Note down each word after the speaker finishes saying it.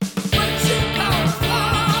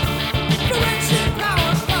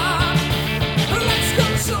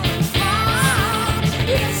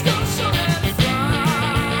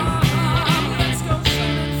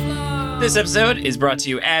This episode is brought to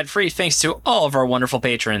you ad-free thanks to all of our wonderful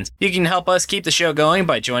patrons. You can help us keep the show going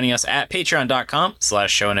by joining us at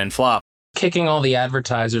patreon.com/shonenflop. Kicking all the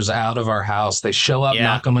advertisers out of our house. They show up,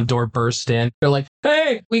 knock on the door, burst in. They're like,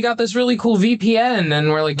 hey, we got this really cool VPN.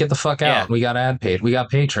 And we're like, get the fuck out. We got we got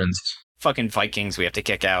patrons. Fucking Vikings we have to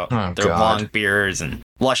kick out. Oh, Their long beards and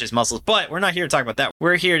luscious muscles. But we're not here to talk about that.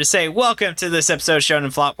 We're here to say welcome to this episode of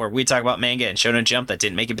Shonen Flop, where we talk about manga and Shonen Jump that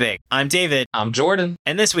didn't make it big. I'm David. I'm Jordan.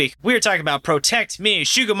 And this week, we're talking about Protect Me,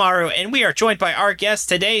 Shugamaru, and we are joined by our guest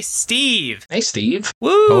today, Steve. Hey, Steve.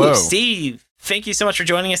 Woo! Hello. Steve. Thank you so much for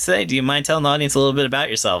joining us today. Do you mind telling the audience a little bit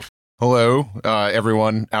about yourself? Hello,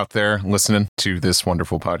 everyone out there listening to this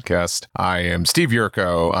wonderful podcast. I am Steve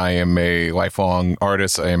Yurko. I am a lifelong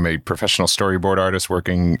artist. I am a professional storyboard artist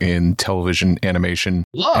working in television animation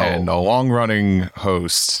and a long-running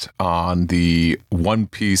host on the One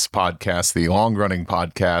Piece podcast, the long-running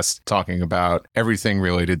podcast talking about everything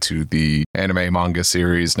related to the anime manga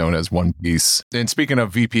series known as One Piece. And speaking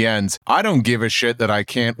of VPNs, I don't give a shit that I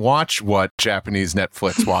can't watch what Japanese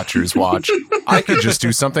Netflix watchers watch. I could just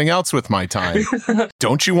do something else with my time.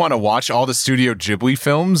 Don't you want to watch all the Studio Ghibli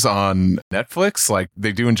films on Netflix like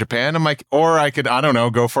they do in Japan? I'm like, or I could, I don't know,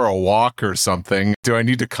 go for a walk or something. Do I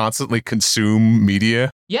need to constantly consume media?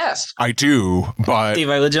 Yes. I do, but... Steve,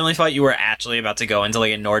 I legitimately thought you were actually about to go into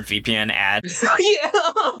like a NordVPN ad. Yeah.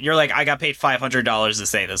 You're like, I got paid $500 to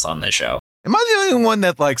say this on this show. Am I the only one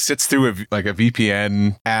that like sits through a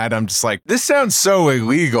VPN ad? I'm just like, this sounds so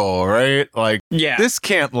illegal, right? Like, yeah, this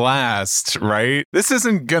can't last, right? This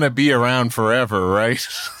isn't gonna be around forever, right?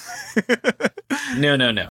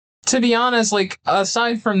 No. To be honest, like,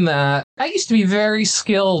 aside from that, I used to be very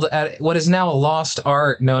skilled at what is now a lost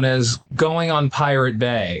art known as going on Pirate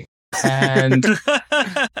Bay. And...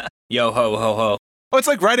 Yo ho ho ho. Oh, it's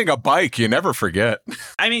like riding a bike. You never forget.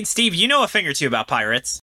 I mean, Steve, you know a thing or two about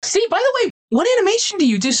pirates. See, by the way, what animation do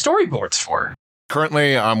you do storyboards for?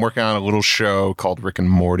 Currently, I'm working on a little show called Rick and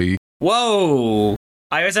Morty. Whoa.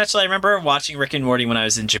 I remember watching Rick and Morty when I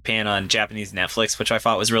was in Japan on Japanese Netflix, which I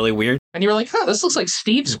thought was really weird. And you were like, huh, this looks like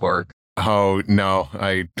Steve's work. Oh, no.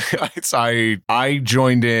 I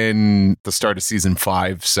joined in the start of season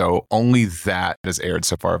 5, so only that has aired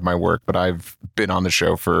so far of my work, but I've been on the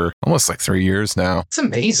show for almost like 3 years now. It's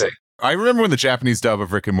amazing. I remember when the Japanese dub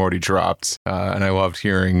of Rick and Morty dropped, and I loved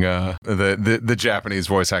hearing the Japanese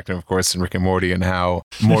voice acting, of course, in Rick and Morty, and how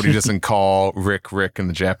Morty doesn't call Rick in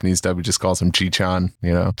the Japanese dub. He just calls him Chi-chan,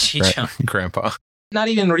 you know, Chi-chan. Grandpa. Not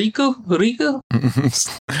even Riku?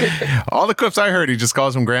 All the clips I heard, he just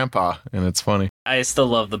calls him Grandpa, and it's funny. I still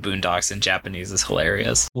love the Boondocks in Japanese. It's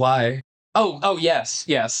hilarious. Why? Oh, yes,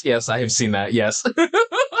 I have seen that, yes.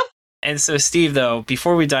 And so, Steve, though,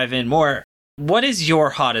 before we dive in more, what is your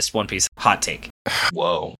hottest One Piece hot take?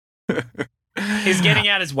 Whoa. He's getting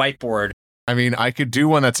out his whiteboard. I mean, I could do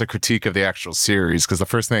one that's a critique of the actual series, because the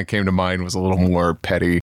first thing that came to mind was a little more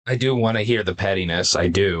petty. I do want to hear the pettiness, I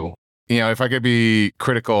do. You know, if I could be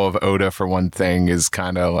critical of Oda for one thing, is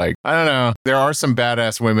kind of like, I don't know, there are some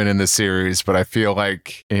badass women in this series, but I feel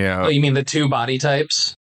like, you know... Oh, you mean the two body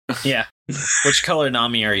types? Yeah. Which color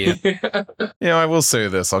Nami are you? You know, I will say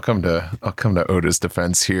this. I'll come to Oda's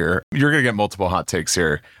defense here. You're gonna get multiple hot takes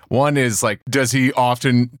here. One is like, does he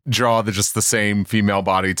often draw just the same female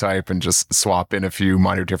body type and just swap in a few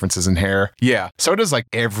minor differences in hair? Yeah. So does like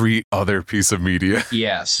every other piece of media.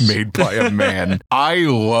 Yes. Made by a man. I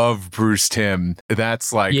love Bruce Timm.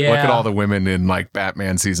 That's like, look at all the women in like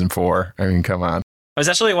Batman season 4. I mean, come on. I was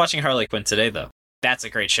actually watching Harley Quinn today, though. That's a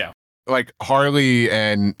great show. Like Harley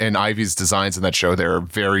and Ivy's designs in that show, they're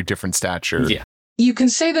very different stature. Yeah. You can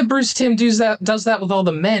say that Bruce Timm does that with all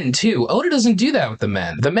the men, too. Oda doesn't do that with the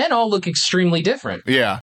men. The men all look extremely different.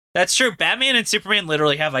 Yeah. That's true. Batman and Superman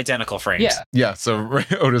literally have identical frames. Yeah. Yeah, so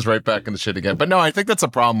Oda's right back in the shit again. But no, I think that's a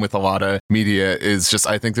problem with a lot of media is just,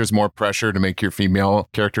 I think there's more pressure to make your female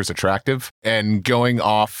characters attractive. And going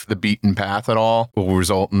off the beaten path at all will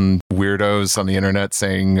result in weirdos on the internet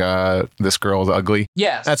saying this girl's ugly.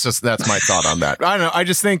 Yes. That's my thought on that. I don't know. I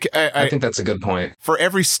just think... I think that's a good point. For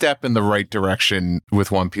every step in the right direction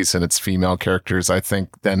with One Piece and its female characters, I think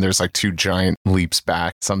then there's like 2 giant leaps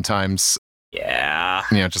back sometimes. Yeah.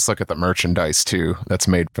 You know, just look at the merchandise, too, that's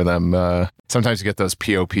made for them. Sometimes you get those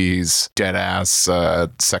POPs, dead-ass,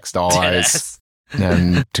 sex doll eyes.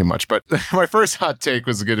 And too much. But my first hot take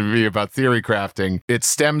was going to be about theory crafting. It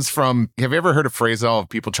stems from, have you ever heard of phrase of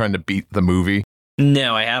people trying to beat the movie?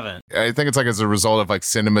 No, I haven't. I think it's like as a result of like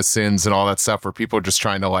cinema sins and all that stuff where people are just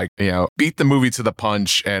trying to like, beat the movie to the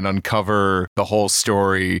punch and uncover the whole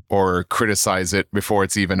story or criticize it before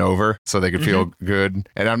it's even over so they could feel good.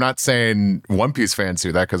 And I'm not saying One Piece fans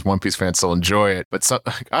do that because One Piece fans still enjoy it. But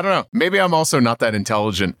I don't know. Maybe I'm also not that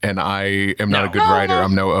intelligent and I am not a good writer.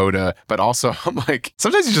 I'm no Oda. But also I'm like,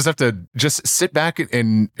 sometimes you just have to just sit back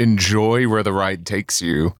and enjoy where the ride takes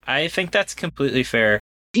you. I think that's completely fair.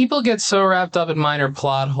 People get so wrapped up in minor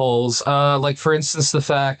plot holes, like, for instance, the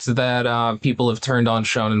fact that people have turned on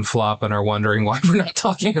Shonen Flop and are wondering why we're not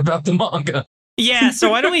talking about the manga. Yeah, so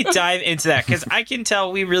why don't we dive into that? Because I can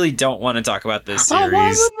tell we really don't want to talk about this series. Oh, why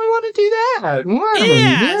wouldn't we want to do that?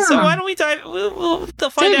 Yeah, so why don't we dive? We'll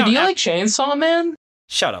find David, out. Do you like Chainsaw Man?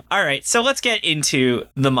 Shut up. All right, so let's get into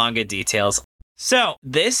the manga details. So,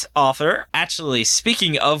 this author, actually,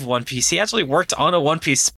 speaking of One Piece, he actually worked on a One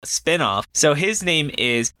Piece spin-off. So, his name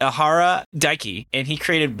is Ihara Daiki, and he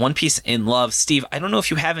created One Piece in Love. Steve, I don't know if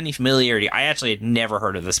you have any familiarity. I actually had never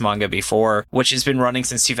heard of this manga before, which has been running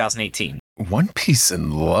since 2018. One Piece in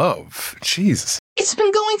Love? Jeez. It's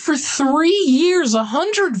been going for 3 years,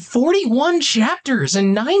 141 chapters,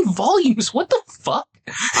 and 9 volumes. What the fuck?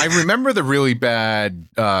 I remember the really bad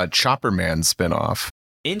Chopper Man spin-off.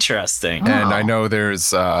 Interesting. And I know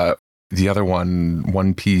there's the other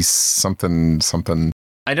One Piece something.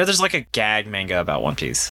 I know there's like a gag manga about One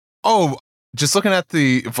Piece. Oh, just looking at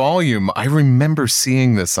the volume, I remember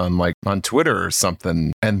seeing this on Twitter or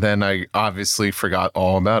something, and then I obviously forgot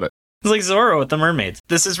all about it. It's like Zoro with the mermaids.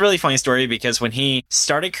 This is a really funny story because when he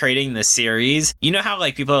started creating the series, you know how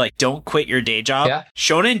like people are like, don't quit your day job? Yeah.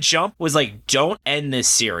 Shonen Jump was like, don't end this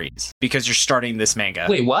series because you're starting this manga.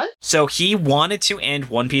 Wait, what? So he wanted to end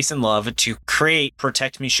One Piece in Love to create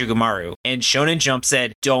Protect Me Shugamaru. And Shonen Jump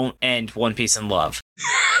said, don't end One Piece in Love.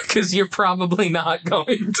 Because you're probably not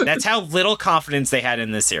going to. That's how little confidence they had in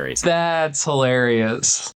this series. That's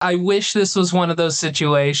hilarious. I wish this was one of those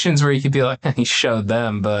situations where you could be like, he showed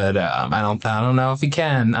them, but I don't know if he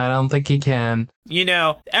can. I don't think he can. You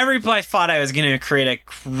know, everybody thought I was going to create a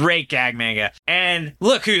great gag manga. And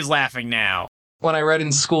look who's laughing now. When I read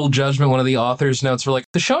in School Judgment, one of the author's notes were like,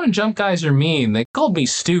 the Shonen Jump guys are mean. They called me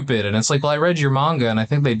stupid. And it's like, well, I read your manga, and I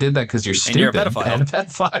think they did that because you're stupid. And you're a pedophile. And a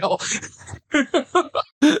pedophile.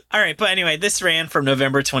 All right, but anyway, this ran from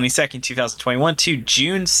November 22nd, 2021 to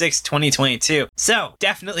June 6th, 2022. So,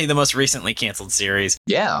 definitely the most recently canceled series.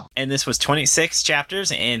 Yeah. And this was 26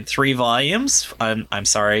 chapters and 3 volumes. I'm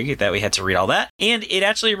sorry that we had to read all that. And it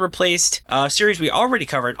actually replaced a series we already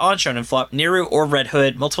covered on Shonen Flop, Neru or Red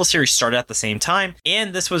Hood. Multiple series started at the same time.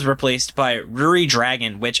 And this was replaced by Ruri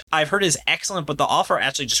Dragon, which I've heard is excellent, but the author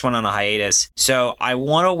actually just went on a hiatus. So I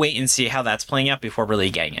want to wait and see how that's playing out before really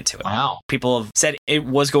getting into it. Wow. People have said it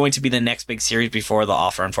was going to be the next big series before the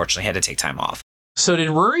author unfortunately had to take time off. So did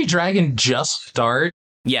Ruri Dragon just start?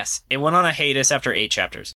 Yes, it went on a hiatus after 8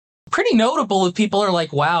 chapters. Pretty notable if people are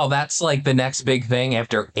like, wow, that's like the next big thing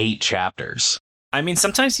after 8 chapters. I mean,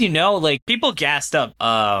 sometimes, like, people gassed up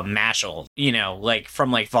Mashle, like,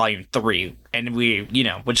 from, like, volume 3. And we,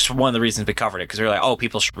 which is one of the reasons we covered it, because we were like, oh,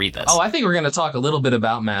 people should read this. Oh, I think we're going to talk a little bit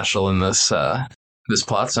about Mashle in this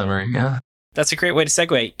plot summary, yeah. That's a great way to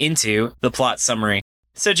segue into the plot summary.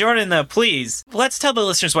 So, Jordan, please, let's tell the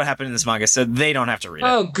listeners what happened in this manga so they don't have to read it.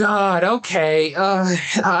 Oh, God, okay.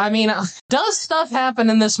 Does stuff happen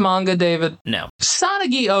in this manga, David? No.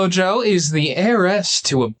 Sanagi Ojo is the heiress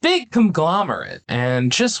to a big conglomerate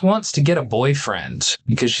and just wants to get a boyfriend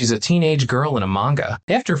because she's a teenage girl in a manga.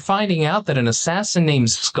 After finding out that an assassin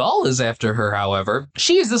named Skull is after her, however,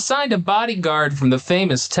 she is assigned a bodyguard from the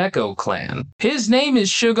famous Teko clan. His name is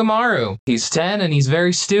Shugamaru. He's 10 and he's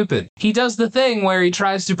very stupid. He does the thing where he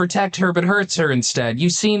tries to protect her but hurts her instead.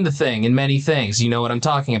 You've seen the thing in many things. You know what I'm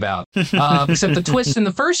talking about. Except the twist in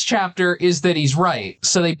the first chapter is that he's right.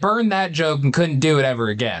 So they burned that joke and couldn't do it ever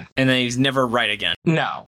again. And then he's never right again.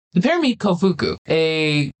 No. The pair meet Kofuku,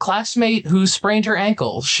 a classmate who sprained her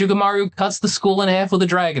ankle. Shugamaru cuts the school in half with a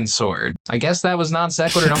dragon sword. I guess that was non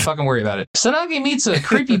sequitur, don't fucking worry about it. Sanagi meets a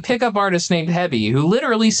creepy pickup artist named Hebi, who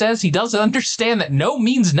literally says he doesn't understand that no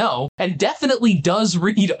means no, and definitely does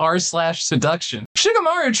read r/seduction.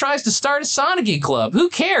 Shugamaru tries to start a Sanagi club. Who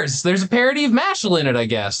cares? There's a parody of Mashle in it, I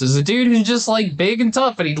guess. There's a dude who's just like big and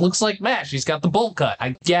tough, and he looks like Mash. He's got the bowl cut.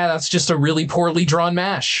 Yeah, that's just a really poorly drawn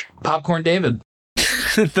Mash. Popcorn David.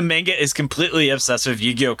 The manga is completely obsessed with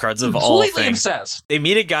Yu-Gi-Oh cards of all things. Completely obsessed. They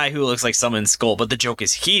meet a guy who looks like Summon Skull, but the joke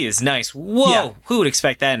is he is nice. Whoa! Yeah. Who would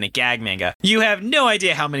expect that in a gag manga? You have no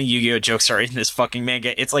idea how many Yu-Gi-Oh jokes are in this fucking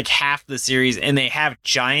manga. It's like half the series, and they have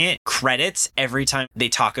giant credits every time they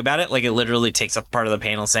talk about it. Like, it literally takes up part of the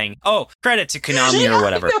panel saying, oh, credit to Konami or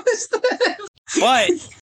whatever. But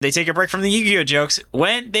they take a break from the Yu-Gi-Oh jokes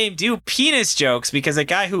when they do penis jokes because a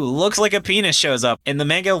guy who looks like a penis shows up, and the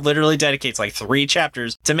manga literally dedicates like 3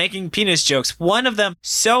 chapters to making penis jokes. One of them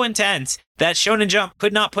so intense that Shonen Jump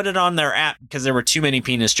could not put it on their app because there were too many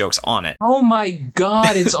penis jokes on it. Oh my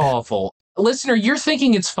god, it's awful. Listener, you're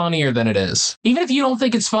thinking it's funnier than it is. Even if you don't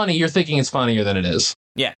think it's funny, you're thinking it's funnier than it is.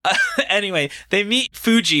 Yeah. Anyway, they meet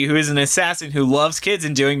Fuji, who is an assassin who loves kids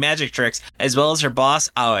and doing magic tricks, as well as her boss,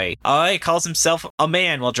 Aoi. Aoi calls himself a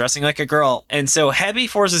man while dressing like a girl, and so Hebi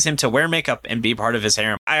forces him to wear makeup and be part of his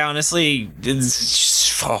harem. I honestly...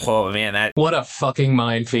 Oh, man, What a fucking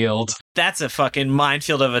minefield. that's a fucking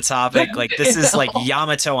minefield of a topic. Like, this is like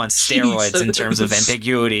Yamato on steroids in terms of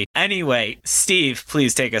ambiguity. Anyway, Steve,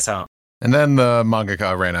 please take us home. And then the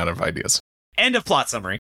mangaka ran out of ideas. End of plot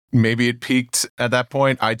summary. Maybe it peaked at that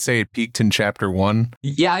point. I'd say it peaked in chapter 1.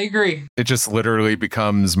 Yeah, I agree. It just literally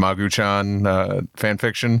becomes Magu-chan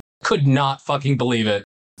fanfiction. Could not fucking believe it.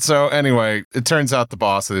 So anyway, it turns out the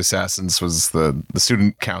boss of the assassins was the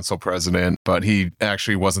student council president, but he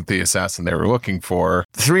actually wasn't the assassin they were looking for.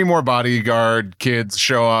 3 more bodyguard kids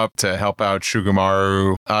show up to help out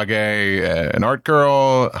Shugumaru, Age, an art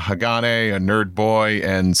girl, Hagane, a nerd boy,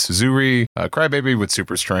 and Suzuri, a crybaby with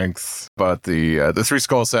super strength. But the 3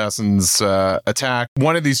 skull assassins attack.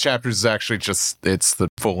 One of these chapters is actually it's the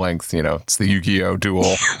full length, it's the Yu-Gi-Oh!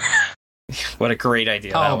 Duel. What a great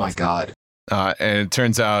idea. Oh my god. And it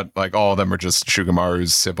turns out like all of them are just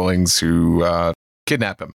Shugumaru's siblings who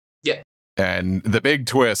kidnap him. Yeah. And the big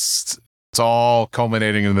twist, it's all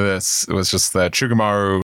culminating in this, it was just that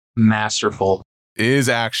Shugumaru Masterful. is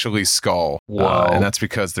actually Skull. Whoa. And that's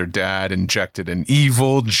because their dad injected an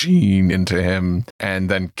evil gene into him and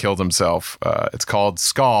then killed himself. It's called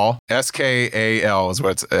Skal. S-K-A-L is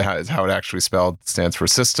how it actually spelled. It stands for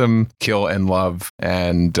System, Kill, and Love.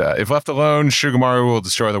 And if left alone, Shugumaru will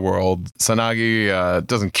destroy the world. Sanagi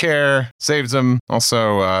doesn't care, saves him.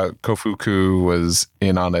 Also, Kofuku was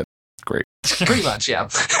in on it. Great. Pretty much, yeah.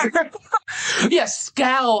 Yes,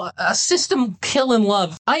 Scowl, System, Kill, and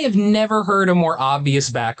Love. I have never heard a more obvious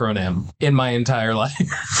backronym in my entire life.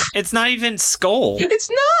 It's not even Skull. It's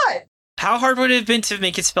not! How hard would it have been to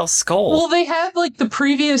make it spell Skull? Well, they had, like, the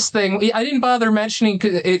previous thing. I didn't bother mentioning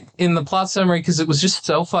it in the plot summary because it was just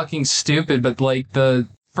so fucking stupid, but, like, the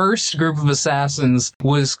first group of assassins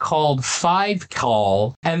was called 5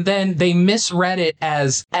 Call, and then they misread it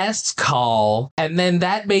as S Call, and then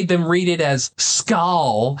that made them read it as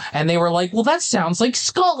Skull, and they were like, well, that sounds like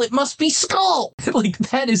Skull, it must be Skull! Like,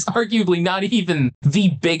 that is arguably not even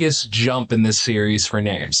the biggest jump in this series for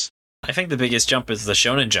names. I think the biggest jump is the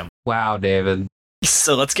Shonen Jump. Wow, David.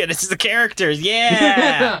 So let's get into the characters.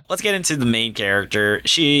 Yeah! Let's get into the main character.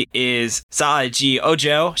 She is Saiji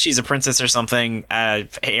Ojo. She's a princess or something,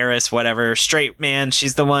 heiress, whatever. Straight man.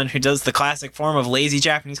 She's the one who does the classic form of lazy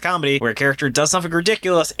Japanese comedy where a character does something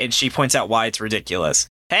ridiculous and she points out why it's ridiculous.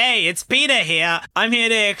 Hey, it's Peter here. I'm here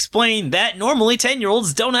to explain that normally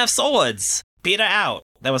 10-year-olds don't have swords. Peter out.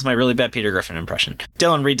 That was my really bad Peter Griffin impression.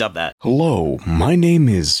 Dylan, redub that. Hello, my name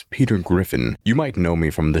is Peter Griffin. You might know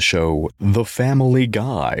me from the show The Family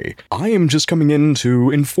Guy. I am just coming in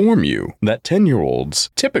to inform you that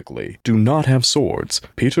 10-year-olds typically do not have swords.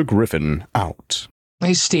 Peter Griffin out.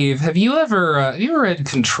 Hey, Steve, have you ever read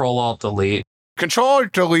Control-Alt-Delete?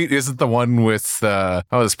 Control-Alt-Delete isn't the one with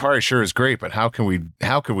this party sure is great, but how can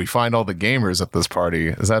we find all the gamers at this party?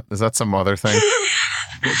 Is that some other thing?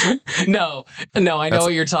 No, I know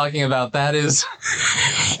what you're talking about. That is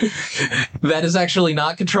actually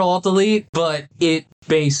not Control-Alt-Delete, but it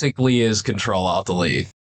basically is Control-Alt-Delete.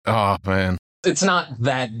 Oh man, it's not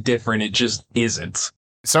that different. It just isn't.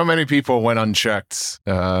 So many people went unchecked.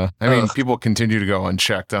 People continue to go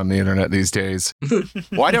unchecked on the internet these days.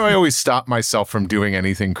 Why do I always stop myself from doing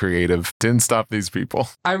anything creative? Didn't stop these people.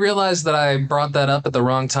 I realized that I brought that up at the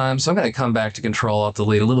wrong time, so I'm going to come back to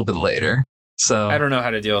Control-Alt-Delete a little bit later. So I don't know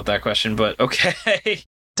how to deal with that question, but okay.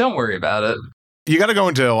 Don't worry about it. You got to go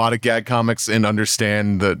into a lot of gag comics and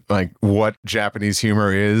understand that, like, what Japanese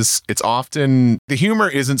humor is. It's often, the humor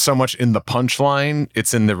isn't so much in the punchline,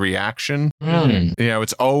 it's in the reaction.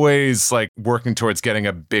 It's always like working towards getting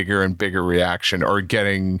a bigger and bigger reaction or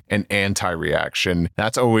getting an anti-reaction.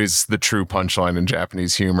 That's always the true punchline in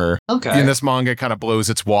Japanese humor. Okay. And this manga kind of blows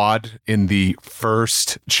its wad in the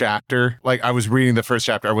first chapter. Like, I was reading the first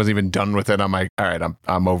chapter, I wasn't even done with it. I'm like, all right,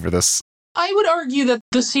 I'm over this. I would argue that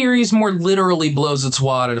the series more literally blows its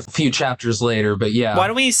wad a few chapters later, but yeah. Why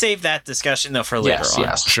don't we save that discussion, though, for later on?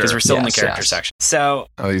 Yes, sure. Because we're still in the character section. So,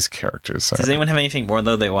 these characters. does anyone have anything more,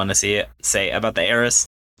 though, they want to say about the heiress?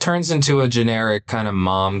 turns into a generic kind of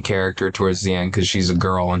mom character towards the end because she's a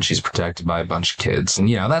girl and she's protected by a bunch of kids. And,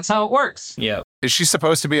 that's how it works. Yeah. Is she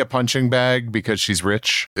supposed to be a punching bag because she's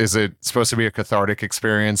rich? Is it supposed to be a cathartic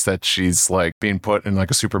experience that she's like being put in like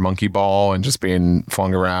a super monkey ball and just being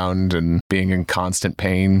flung around and being in constant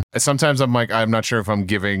pain? Sometimes I'm like, I'm not sure if I'm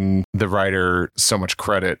giving the writer so much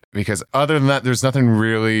credit because other than that, there's nothing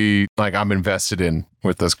really like I'm invested in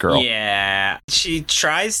with this girl. Yeah. She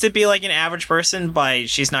tries to be like an average person by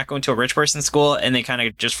she's not going to a rich person's school and they kind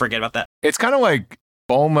of just forget about that. It's kind of like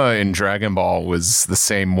Bulma in Dragon Ball was the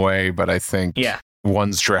same way, but I think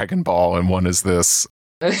one's Dragon Ball and one is this.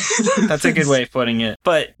 That's a good way of putting it.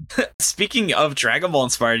 But speaking of Dragon Ball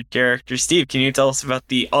inspired characters, Steve, can you tell us about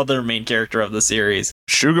the other main character of the series?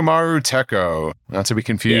 Shugamaru Teko, not to be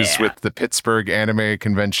confused with the Pittsburgh Anime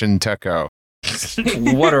Convention Teko.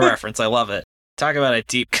 What a reference. I love it. Talk about a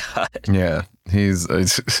deep cut. Yeah, he's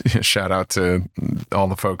shout out to all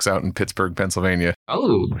the folks out in Pittsburgh, Pennsylvania.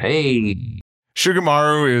 Oh, hey.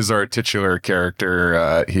 Shugamaru is our titular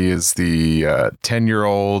character. He is the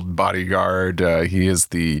 10-year-old bodyguard. He is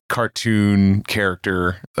the cartoon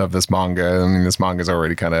character of this manga. I mean, this manga is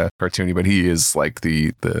already kind of cartoony, but he is like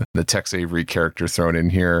the Tex Avery character thrown in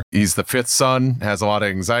here. He's the fifth son, has a lot of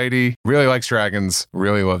anxiety, really likes dragons,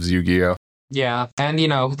 really loves Yu-Gi-Oh! Yeah, and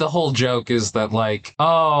the whole joke is that like,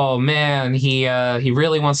 oh man, he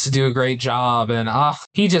really wants to do a great job, and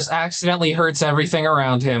he just accidentally hurts everything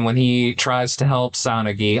around him when he tries to help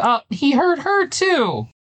Sanagi. He hurt her too.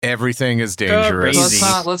 Everything is dangerous.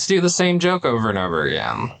 Let's do the same joke over and over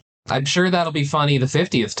again. I'm sure that'll be funny the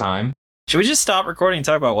 50th time. Should we just stop recording and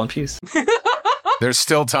talk about One Piece? There's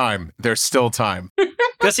still time. Go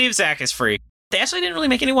see if Zach is free. They actually didn't really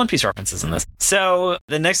make any One Piece references in this. So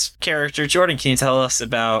the next character, Jordan, can you tell us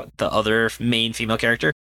about the other main female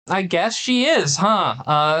character? I guess she is, huh?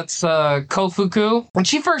 It's Kofuku. When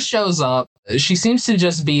she first shows up, she seems to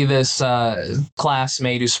just be this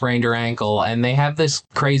classmate who sprained her ankle, and they have this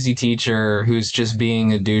crazy teacher who's just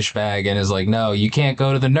being a douchebag and is like, no, you can't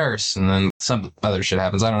go to the nurse, and then some other shit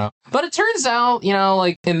happens, I don't know. But it turns out,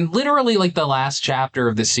 like, in literally, like, the last chapter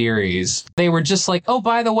of the series, they were just like, oh,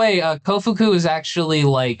 by the way, Kofuku is actually,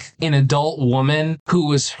 like, an adult woman who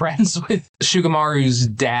was friends with Shugamaru's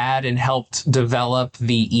dad and helped develop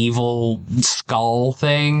the evil skull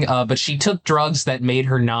thing, but she took drugs that made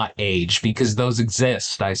her not age, because those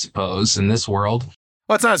exist, I suppose, in this world.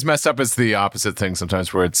 Well, it's not as messed up as the opposite thing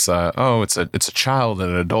sometimes where it's, it's a child in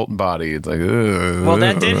an adult body. It's like, ugh. Well,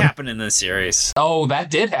 that did happen in this series. Oh, that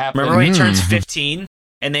did happen. Remember when he turns 15?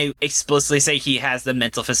 And they explicitly say he has the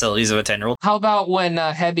mental facilities of a 10-year-old. How about when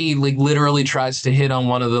Hebi literally tries to hit on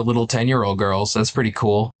one of the little 10-year-old girls? That's pretty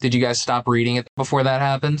cool. Did you guys stop reading it before that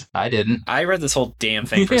happened? I didn't. I read this whole damn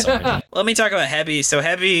thing for some reason. Let me talk about Hebi. So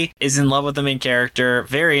Hebi is in love with the main character.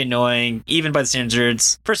 Very annoying, even by the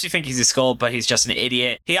standards. First, you think he's a skull, but he's just an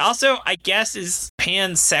idiot. He also, I guess, is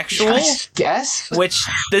pansexual. I guess? Which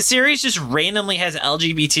the series just randomly has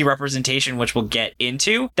LGBT representation, which we'll get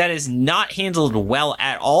into. That is not handled well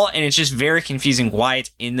at all, and it's just very confusing why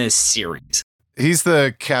it's in this series. He's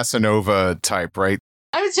the Casanova type, right?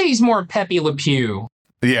 I would say he's more Pepe Le Pew.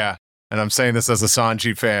 Yeah, and I'm saying this as a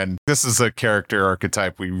Sanji fan. This is a character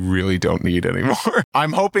archetype we really don't need anymore.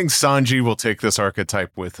 I'm hoping Sanji will take this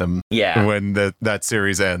archetype with him when that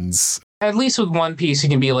series ends. At least with One Piece, he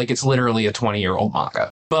can be like, it's literally a 20-year-old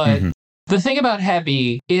manga. But the thing about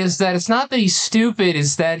Hebi is that it's not that he's stupid,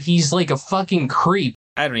 it's that he's like a fucking creep.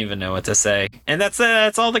 I don't even know what to say. And that's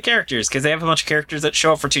all the characters, because they have a bunch of characters that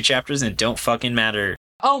show up for 2 chapters and don't fucking matter.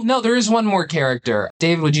 Oh, no, there is one more character.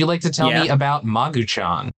 David, would you like to tell me about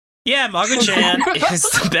Magu-chan? Yeah, Magu-chan is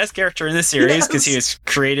the best character in this series because he was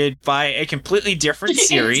created by a completely different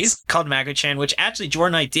series called Magu-chan, which actually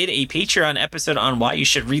Jordan and I did a Patreon episode on why you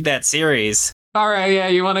should read that series. All right, yeah,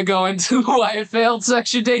 you want to go into why it failed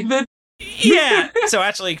section, David? Yeah, so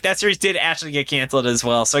actually, that series did actually get canceled as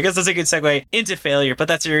well. So I guess that's a good segue into failure, but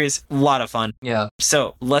that series, a lot of fun. Yeah.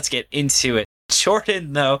 So let's get into it.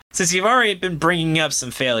 Jordan, though, since you've already been bringing up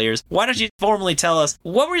some failures, why don't you formally tell us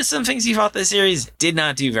what were some things you thought this series did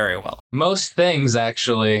not do very well? Most things,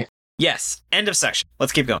 actually. Yes, end of section.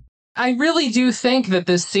 Let's keep going. I really do think that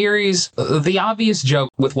this series, the obvious joke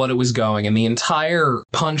with what it was going and the entire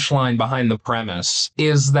punchline behind the premise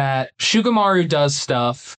is that Shugamaru does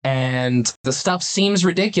stuff and the stuff seems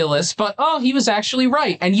ridiculous, but he was actually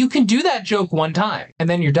right. And you can do that joke one time and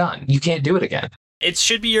then you're done. You can't do it again. It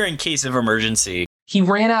should be your in case of emergency. He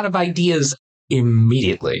ran out of ideas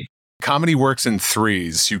immediately. Comedy works in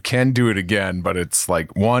threes. You can do it again, but it's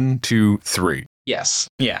like 1, 2, 3. Yes.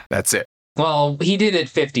 Yeah. That's it. Well, he did it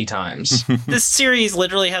 50 times. This series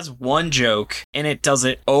literally has one joke, and it does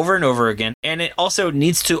it over and over again, and it also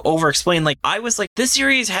needs to over-explain. Like, I was like, this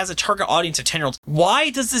series has a target audience of 10-year-olds. Why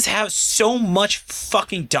does this have so much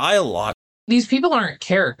fucking dialogue? These people aren't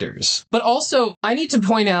characters. But also, I need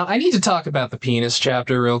to talk about the penis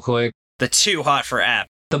chapter real quick. The too hot for app.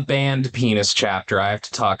 The banned penis chapter. I have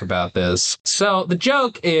to talk about this. So the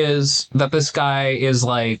joke is that this guy is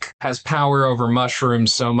like, has power over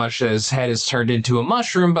mushrooms so much that his head is turned into a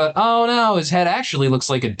mushroom, but oh no, his head actually looks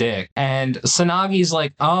like a dick. And Sanagi's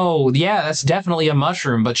like, oh yeah, that's definitely a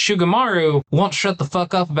mushroom, but Shugamaru won't shut the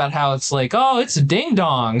fuck up about how it's like, oh, it's a ding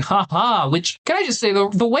dong, haha, which, can I just say, the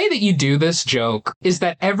way that you do this joke is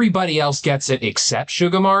that everybody else gets it except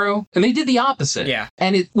Shugamaru, and they did the opposite. Yeah.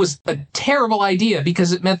 And it was a terrible idea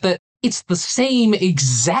because it meant that it's the same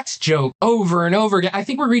exact joke over and over again. I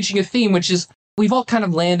think we're reaching a theme, which is we've all kind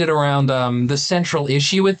of landed around the central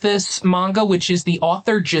issue with this manga, which is the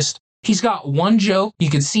author he's got one joke,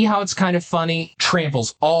 you can see how it's kind of funny,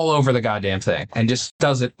 tramples all over the goddamn thing, and just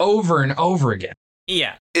does it over and over again.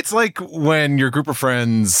 Yeah. It's like when your group of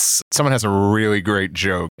friends, someone has a really great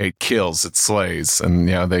joke, it kills, it slays, and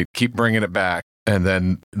they keep bringing it back. And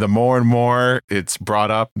then the more and more it's brought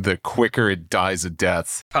up, the quicker it dies a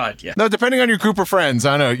death. God, yeah. No, depending on your group of friends,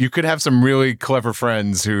 I know you could have some really clever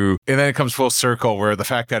friends and then it comes full circle where the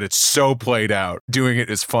fact that it's so played out, doing it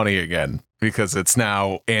is funny again because it's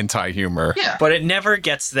now anti-humor. Yeah. But it never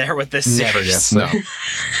gets there with this series. Never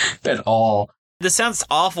gets there. At all. This sounds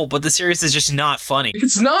awful, but the series is just not funny.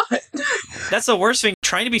 It's not. That's the worst thing.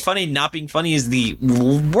 Trying to be funny and not being funny is the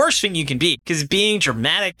worst thing you can be. Because being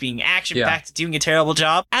dramatic, being action-packed, doing a terrible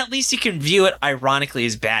job, at least you can view it ironically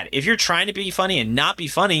as bad. If you're trying to be funny and not be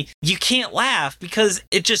funny, you can't laugh because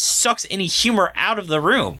it just sucks any humor out of the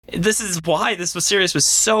room. This is why this series was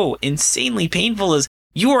so insanely painful, is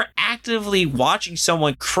you are actively watching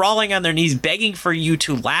someone crawling on their knees begging for you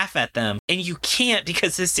to laugh at them, and you can't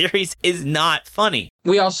because this series is not funny.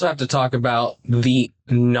 We also have to talk about the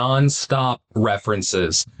non-stop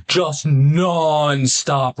references. Just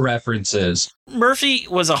non-stop references. Murphy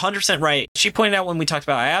was 100% right. She pointed out when we talked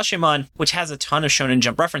about Ayashimon, which has a ton of Shonen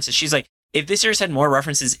Jump references, she's like, if this series had more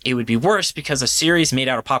references, it would be worse because a series made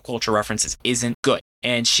out of pop culture references isn't good.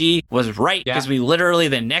 And she was right, because we literally,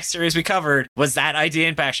 the next series we covered was that idea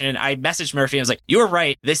in Passion. And I messaged Murphy and I was like, you were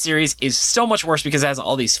right. This series is so much worse because it has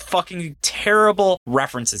all these fucking terrible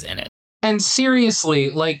references in it. And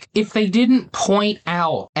seriously, like, if they didn't point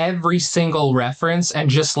out every single reference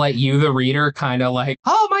and just let you, the reader, kind of like,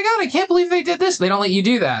 oh my god, I can't believe they did this. They don't let you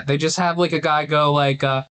do that. They just have, like, a guy go, like,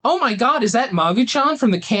 oh my god, is that Magu-chan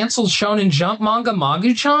from the canceled Shonen Jump manga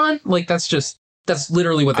Magu-chan? Like, that's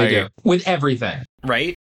literally what they do with everything.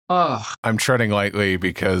 Right? Oh. I'm treading lightly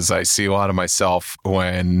because I see a lot of myself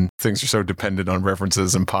when things are so dependent on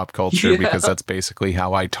references and pop culture because that's basically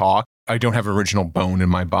how I talk. I don't have original bone in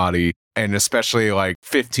my body. And especially like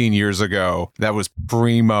 15 years ago, that was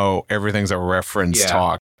primo, everything's a reference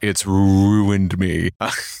talk. It's ruined me.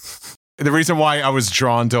 The reason why I was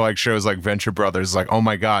drawn to like shows like Venture Brothers is like, oh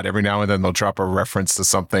my god, every now and then they'll drop a reference to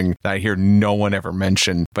something that I hear no one ever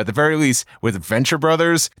mentioned. But at the very least, with Venture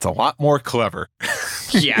Brothers, it's a lot more clever.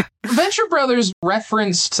 Yeah. Venture Brothers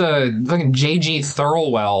reference to fucking J.G.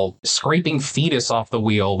 Thirlwell scraping Fetus off the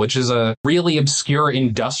wheel, which is a really obscure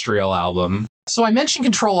industrial album. So I mentioned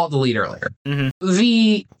Control-Alt-Delete earlier. Mm-hmm.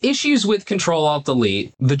 The issues with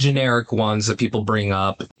Control-Alt-Delete, the generic ones that people bring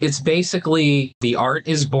up, it's basically the art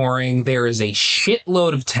is boring, there is a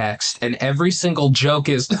shitload of text, and every single joke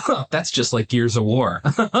is, that's just like Gears of War.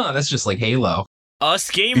 That's just like Halo.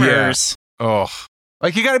 Us gamers. Yeah. Oh.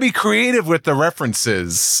 Like, you gotta be creative with the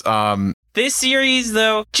references. This series,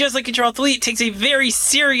 though, just like Control-Alt-Delete, takes a very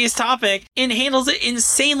serious topic and handles it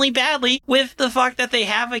insanely badly with the fact that they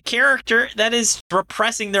have a character that is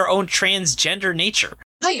repressing their own transgender nature.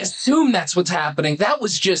 I assume that's what's happening. That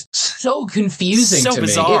was just so confusing to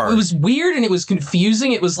bizarre. me. It was weird and it was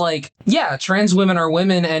confusing. It was like, yeah, trans women are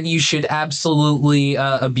women and you should absolutely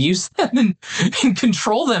abuse them and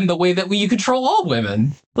control them the way that you control all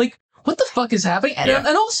women. Like, what the fuck is happening? And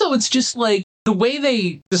also, it's just like, the way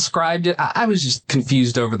they described it, I was just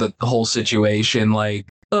confused over the whole situation. Like,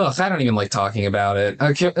 ugh, I don't even like talking about it.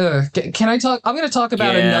 Can I talk? I'm going to talk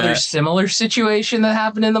about another similar situation that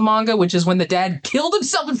happened in the manga, which is when the dad killed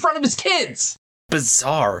himself in front of his kids.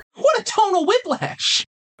 Bizarre. What a tonal whiplash.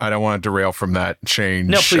 I don't want to derail from that change.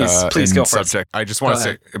 No, please go for subject. I just want to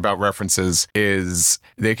say about references is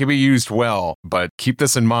they can be used well, but keep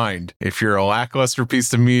this in mind. If you're a lackluster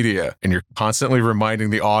piece of media and you're constantly reminding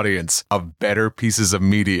the audience of better pieces of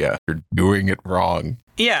media, you're doing it wrong.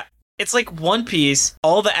 Yeah. It's like One Piece,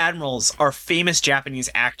 all the admirals are famous Japanese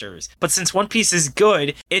actors. But since One Piece is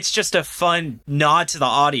good, it's just a fun nod to the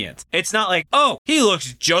audience. It's not like, oh, he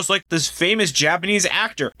looks just like this famous Japanese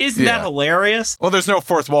actor. Isn't that hilarious? Well, there's no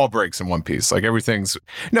fourth wall breaks in One Piece. Like everything's...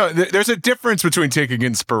 No, there's a difference between taking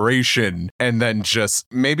inspiration and then just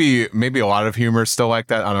maybe a lot of humor is still like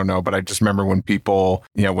that. I don't know. But I just remember when people,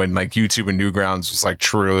 when like YouTube and Newgrounds was like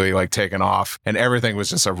truly like taken off and everything was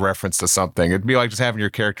just a reference to something. It'd be like just having your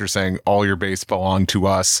character saying all your base belong to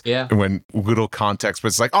us. Yeah. When little context, but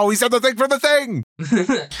it's like, oh, he said the thing for the thing.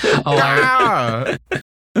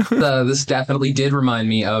 This definitely did remind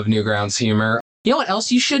me of Newgrounds humor. You know what else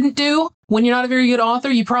you shouldn't do? When you're not a very good author,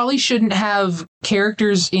 you probably shouldn't have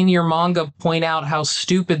characters in your manga point out how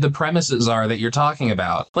stupid the premises are that you're talking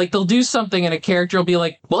about. Like, they'll do something and a character will be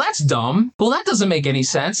like, well, that's dumb. Well, that doesn't make any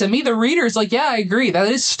sense. And me, the reader, is like, yeah, I agree. That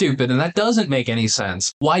is stupid and that doesn't make any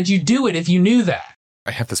sense. Why'd you do it if you knew that? I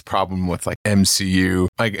have this problem with like MCU.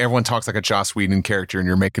 Like everyone talks like a Joss Whedon character and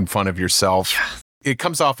you're making fun of yourself. It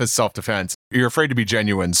comes off as self-defense. You're afraid to be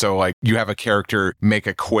genuine. So like you have a character make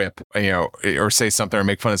a quip, or say something or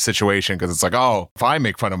make fun of the situation because it's like, oh, if I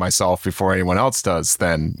make fun of myself before anyone else does,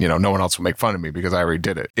 then, no one else will make fun of me because I already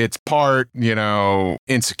did it. It's part,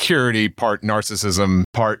 insecurity, part narcissism,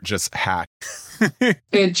 part just hack.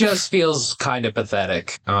 It just feels kind of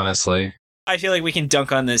pathetic, honestly. I feel like we can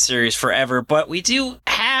dunk on this series forever, but we do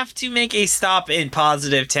have to make a stop in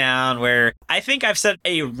Positive Town, where I think I've set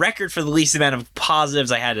a record for the least amount of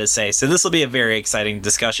positives I had to say. So this will be a very exciting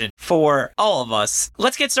discussion for all of us.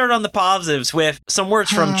 Let's get started on the positives with some words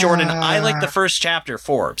from Jordan. I like the first chapter,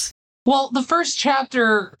 Forbes. Well, the first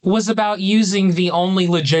chapter was about using the only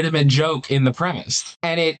legitimate joke in the premise,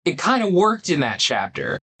 and it kind of worked in that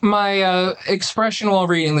chapter. My expression while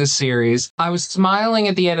reading this series, I was smiling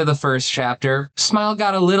at the end of the first chapter, smile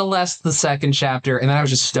got a little less the second chapter, and then I was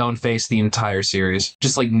just stone-faced the entire series.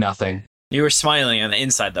 Just like nothing. You were smiling on the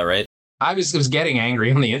inside though, right? I was getting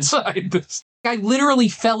angry on the inside. I literally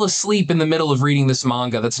fell asleep in the middle of reading this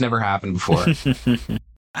manga. That's never happened before.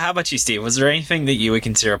 How about you, Steve? Was there anything that you would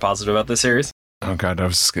consider positive about this series? Oh, God, it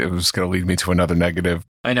was going to lead me to another negative.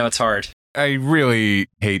 I know it's hard. I really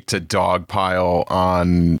hate to dogpile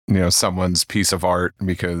on, someone's piece of art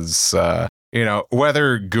because,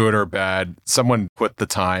 whether good or bad, someone put the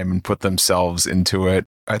time and put themselves into it.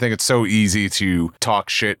 I think it's so easy to talk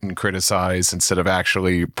shit and criticize instead of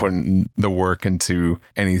actually putting the work into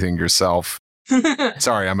anything yourself.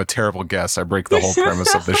 Sorry, I'm a terrible guest. I break the whole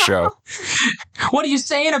premise of the show. What are you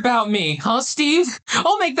saying about me, huh, Steve?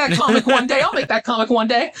 I'll make that comic one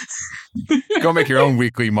day. Go make your own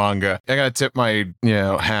weekly manga. I gotta tip my,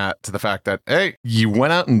 hat to the fact that, hey, you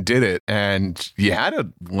went out and did it, and you had a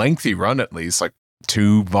lengthy run at least, like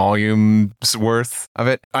 2 volumes worth of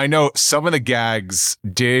it. I know some of the gags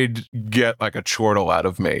did get like a chortle out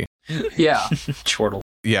of me. Yeah. Chortle.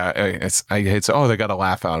 Yeah, I hate to, they got to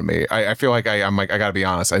laugh out of me. I feel like I'm like, I got to be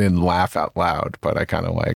honest, I didn't laugh out loud, but I kind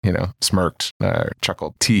of like, smirked,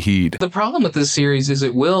 chuckled, tee-heed. The problem with this series is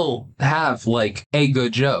it will have like a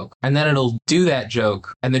good joke, and then it'll do that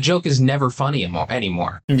joke, and the joke is never funny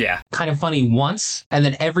anymore. Yeah. Kind of funny once, and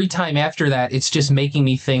then every time after that, it's just making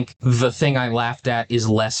me think the thing I laughed at is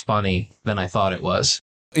less funny than I thought it was.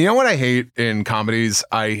 You know what I hate in comedies?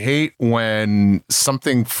 I hate when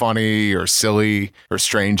something funny or silly or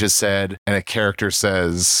strange is said and a character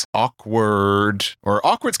says awkward, or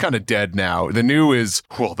awkward's kind of dead now. The new is,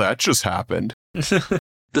 well, that just happened. The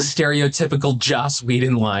stereotypical Joss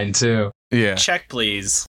Whedon line, too. Yeah. Check,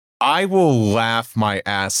 please. I will laugh my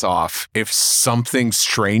ass off if something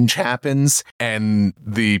strange happens and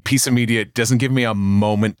the piece of media doesn't give me a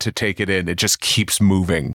moment to take it in. It just keeps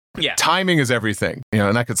moving. Yeah. Timing is everything,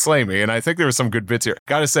 and that could slay me. And I think there were some good bits here.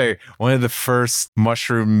 Gotta say, one of the first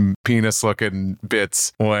mushroom penis looking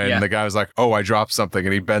bits when the guy was like, oh, I dropped something,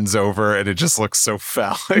 and he bends over and it just looks so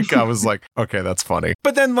phallic. I was like, okay, that's funny.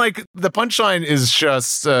 But then like the punchline is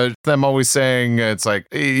just them always saying it's like,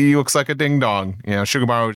 he looks like a ding dong.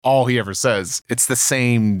 Sugamaru, all he ever says. It's the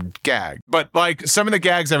same gag. But like some of the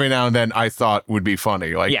gags every now and then I thought would be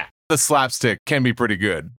funny. Like, the slapstick can be pretty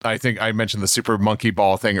good. I think I mentioned the super monkey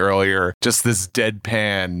ball thing earlier. Just this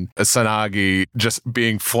deadpan Sanagi just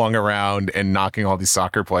being flung around and knocking all these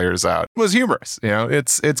soccer players out was humorous.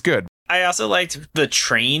 It's good. I also liked the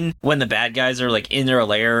train when the bad guys are like in their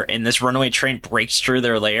lair and this runaway train breaks through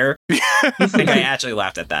their lair. I think I actually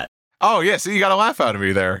laughed at that. Oh, yeah. So you got a laugh out of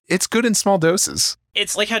me there. It's good in small doses.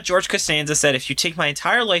 It's like how George Costanza said, if you take my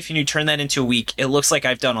entire life and you turn that into a week, it looks like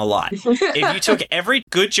I've done a lot. If you took every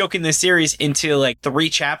good joke in this series into like 3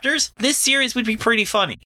 chapters, this series would be pretty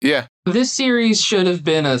funny. Yeah. This series should have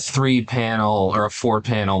been a 3-panel or a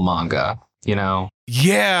 4-panel manga, you know?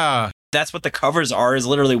 Yeah. That's what the covers are, is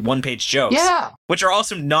literally one-page jokes. Yeah, Which are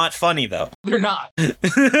also not funny, though. they're not.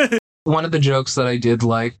 One of the jokes that I did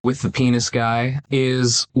like with the penis guy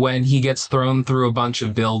is when he gets thrown through a bunch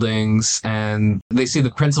of buildings and they see the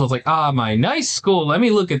principal's like, my nice school, let me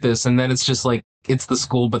look at this. And then it's just like, it's the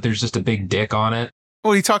school, but there's just a big dick on it.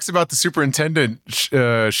 Well, he talks about the superintendent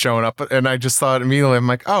showing up, and I just thought immediately, I'm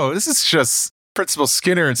like, oh, this is just Principal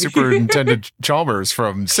Skinner and Superintendent Chalmers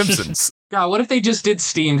from Simpsons. God, what if they just did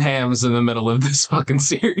steamed hams in the middle of this fucking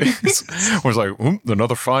series? I was like,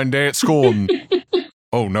 another fine day at school, and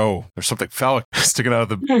oh no, there's something phallic sticking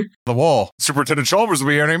out of the wall. Superintendent Chalmers will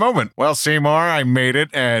be here any moment. Well, Seymour, I made it,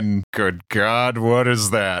 and good God, what is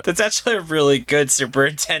that? That's actually a really good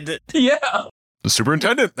superintendent. Yeah. The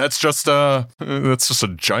superintendent. That's just a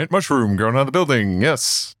giant mushroom growing out of the building.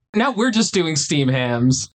 Yes. Now we're just doing steamed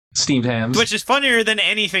hams. Which is funnier than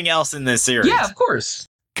anything else in this series. Yeah, of course.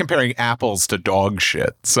 Comparing apples to dog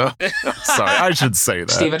shit. So, sorry, I should say that.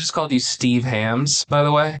 Steve, I just called you Steve Hams, by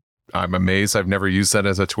the way. I'm amazed I've never used that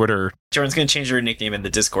as a Twitter. Jordan's going to change her nickname in the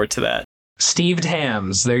Discord to that. Steved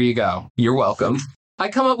Hams. There you go. You're welcome. I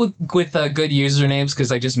come up with good usernames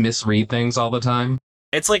because I just misread things all the time.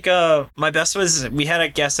 It's like, my best was, we had a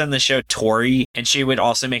guest on the show, Tori, and she would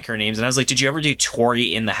also make her names. And I was like, did you ever do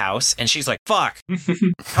Tori in the house? And she's like, fuck.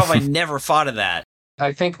 How have I never thought of that?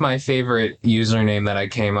 I think my favorite username that I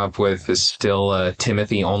came up with is still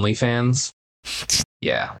Timothy OnlyFans.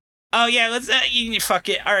 Yeah. Oh, yeah, let's, fuck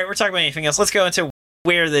it. All right, we're talking about anything else. Let's go into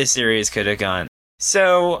where this series could have gone.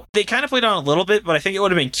 So they kind of played on a little bit, but I think it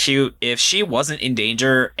would have been cute if she wasn't in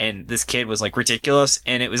danger and this kid was like ridiculous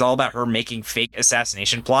and it was all about her making fake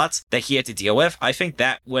assassination plots that he had to deal with. I think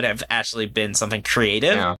that would have actually been something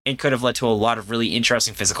creative and could have led to a lot of really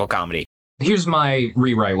interesting physical comedy. Here's my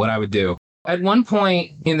rewrite, what I would do. At one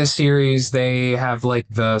point in the series, they have like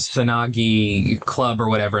the Sanagi club or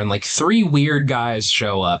whatever, and like 3 weird guys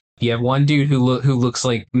show up. You have one dude who looks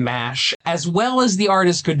like MASH, as well as the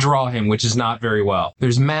artist could draw him, which is not very well.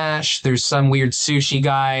 There's MASH, there's some weird sushi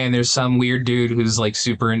guy, and there's some weird dude who's like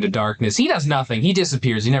super into darkness. He does nothing. He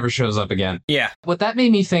disappears. He never shows up again. Yeah. What that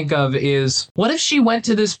made me think of is, what if she went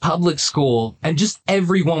to this public school and just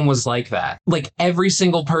everyone was like that? Like every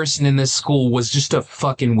single person in this school was just a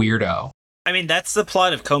fucking weirdo. I mean, that's the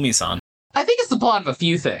plot of Komi-san. I think it's the plot of a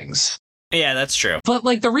few things. Yeah, that's true. But,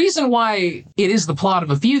 like, the reason why it is the plot of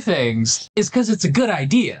a few things is because it's a good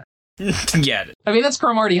idea. Yeah. I mean, that's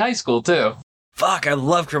Cromartie High School, too. Fuck, I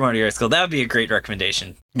love Cromartie High School. That would be a great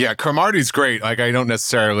recommendation. Yeah, Cromartie's great. Like, I don't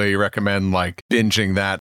necessarily recommend, like, binging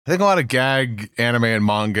that. I think a lot of gag, anime, and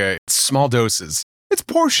manga, small doses. It's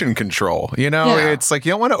portion control, you know? Yeah. It's like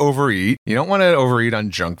you don't want to overeat. You don't want to overeat on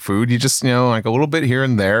junk food. You just, like a little bit here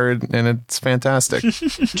and there, and it's fantastic.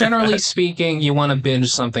 Generally speaking, you want to binge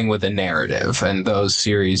something with a narrative, and those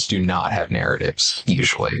series do not have narratives,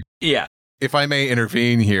 usually. Yeah. If I may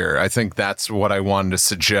intervene here, I think that's what I wanted to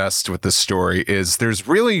suggest with the story is there's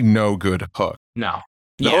really no good hook. No.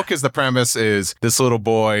 The hook is the premise is this little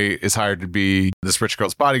boy is hired to be this rich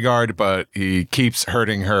girl's bodyguard, but he keeps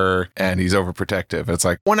hurting her and he's overprotective. It's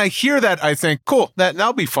like when I hear that, I think, cool,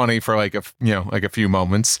 that'll be funny for like a few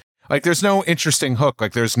moments. Like there's no interesting hook.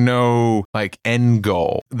 Like there's no like end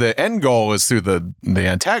goal. The end goal is through the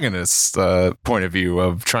antagonist's point of view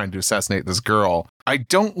of trying to assassinate this girl. I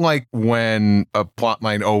don't like when a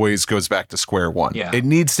plotline always goes back to square one. Yeah. It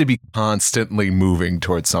needs to be constantly moving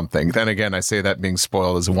towards something. Then again, I say that being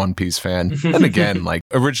spoiled as a One Piece fan. And again, like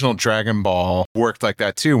original Dragon Ball worked like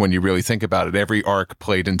that too when you really think about it. Every arc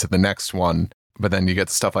played into the next one. But then you get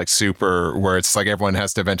stuff like Super, where it's like everyone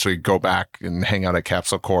has to eventually go back and hang out at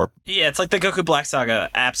Capsule Corp. Yeah, it's like the Goku Black Saga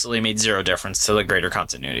absolutely made zero difference to the greater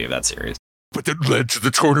continuity of that series. But that led to the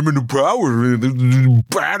Tournament of Power,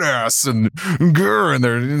 badass and grr, and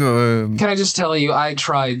they're, Can I just tell you, I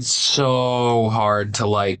tried so hard to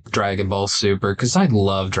like Dragon Ball Super, because I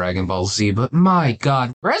love Dragon Ball Z, but my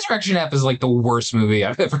god, Resurrection F is like the worst movie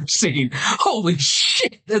I've ever seen. Holy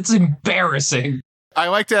shit, that's embarrassing. I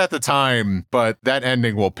liked it at the time, but that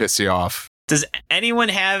ending will piss you off. Does anyone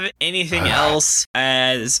have anything else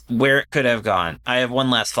as where it could have gone? I have one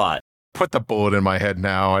last thought. Put the bullet in my head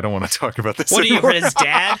now. I don't want to talk about this What are you, anymore. his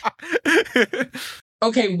dad?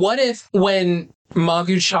 Okay, what if when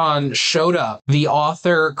Magu-chan showed up, the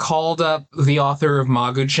author called up the author of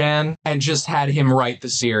Magu-chan and just had him write the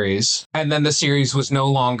series? And then the series was no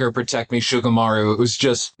longer Protect Me Shugamaru, it was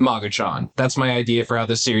just Magu-chan. That's my idea for how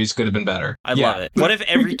the series could have been better. I love it. What if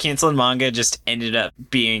every canceled manga just ended up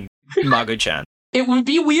being Magu-chan? It would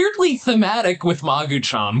be weirdly thematic with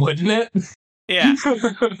Magu-chan, wouldn't it? Yeah.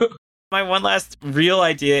 My one last real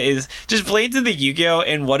idea is just play into the Yu-Gi-Oh!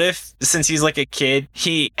 And what if, since he's like a kid,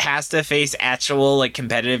 he has to face actual like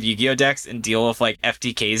competitive Yu-Gi-Oh! Decks and deal with like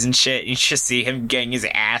FTKs and shit. You just see him getting his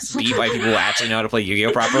ass beat by people who actually know how to play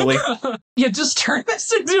Yu-Gi-Oh! properly. Yeah, just turn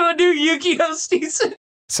this into a new Yu-Gi-Oh! season.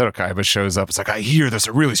 Seto Kaiba shows up. It's like, I hear there's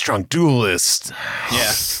a really strong duelist.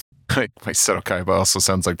 Yeah. My Seto Kaiba also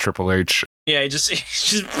sounds like Triple H. Yeah, he just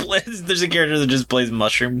plays, there's a character that just plays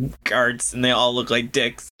mushroom cards and they all look like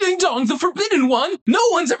dicks. Ding Dong, the Forbidden One. No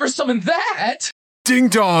one's ever summoned that. Ding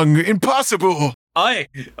dong, impossible. I've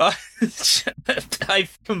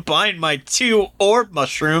combined my 2 orb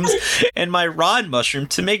mushrooms and my rod mushroom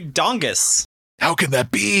to make Dongus. How can that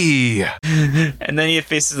be? And then he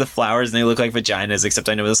faces the flowers and they look like vaginas, except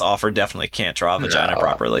I know this offer definitely can't draw a vagina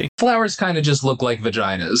properly. Flowers kind of just look like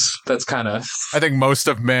vaginas. That's kind of... I think most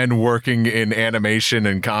of men working in animation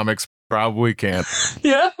and comics probably can't.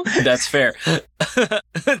 Yeah. That's fair.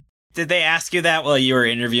 Did they ask you that while you were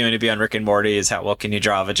interviewing to be on Rick and Morty? Is how well can you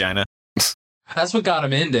draw a vagina? That's what got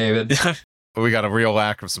him in, David. We got a real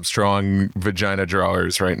lack of some strong vagina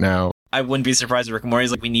drawers right now. I wouldn't be surprised if Rick and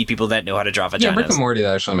Morty's like, we need people that know how to draw vaginas. Yeah, Rick and Morty,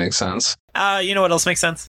 that actually makes sense. You know what else makes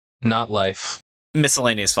sense? Not life.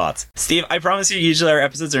 Miscellaneous thoughts. Steve, I promise you, usually our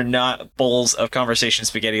episodes are not bowls of conversation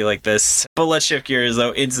spaghetti like this. But let's shift gears,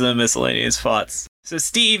 though, into the miscellaneous thoughts. So,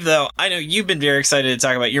 Steve, though, I know you've been very excited to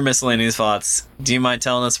talk about your miscellaneous thoughts. Do you mind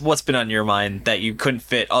telling us what's been on your mind that you couldn't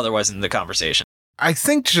fit otherwise in the conversation? I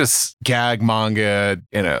think just gag manga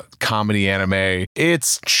in a comedy anime,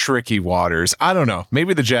 it's tricky waters. I don't know.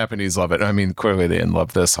 Maybe the Japanese love it. I mean, clearly they didn't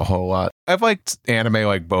love this a whole lot. I've liked anime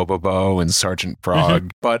like Bobobo and Sergeant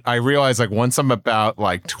Frog, but I realize like once I'm about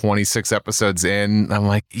like 26 episodes in, I'm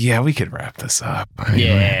like, yeah, we could wrap this up. I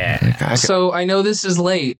mean, So I know this is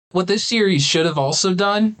late. What this series should have also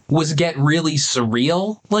done was get really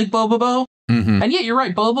surreal like Bobobo. Mm-hmm. And yeah, you're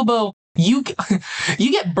right, Bobobo. You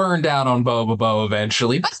get burned out on Bobobo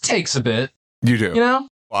eventually. That takes a bit. You do. You know?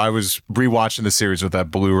 I was rewatching the series with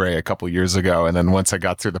that Blu-ray a couple years ago, and then once I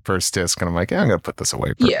got through the first disc, and I'm like, yeah, I'm gonna put this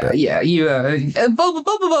away. Yeah. You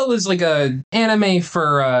Bobobo is like a anime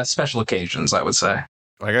for special occasions, I would say.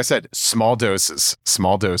 Like I said, small doses.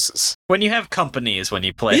 When you have company is when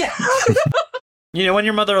you play. Yeah. You know, when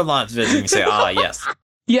your mother-in-law is visiting, you say, yes.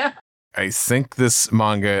 Yeah. I think this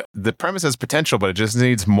manga, the premise has potential, but it just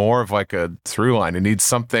needs more of like a through line. It needs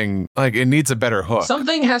something, like it needs a better hook.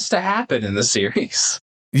 Something has to happen in the series.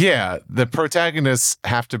 Yeah, the protagonists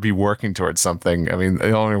have to be working towards something. I mean,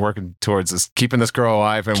 the only working towards is keeping this girl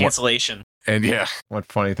alive and cancellation. And yeah,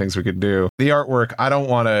 what funny things we could do. The artwork, I don't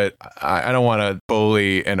want to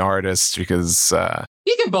bully an artist because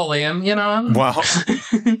you can bully him, you know. Well,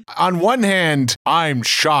 on one hand, I'm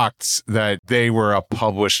shocked that they were a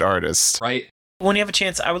published artist. Right. When you have a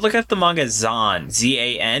chance, I would look up the manga Zan,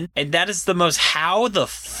 Z-A-N, and that is the most, how the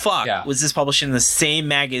fuck was this published in the same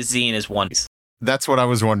magazine as One Piece? That's what I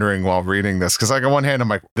was wondering while reading this. Because like on one hand, I'm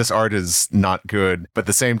like, this art is not good. But at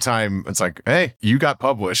the same time, it's like, hey, you got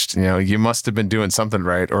published. You know, you must have been doing something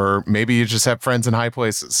right. Or maybe you just have friends in high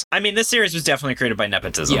places. I mean, this series was definitely created by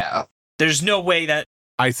nepotism. Yeah. There's no way that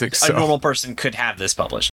I think so. A normal person could have this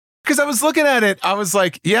published. Because I was looking at it, I was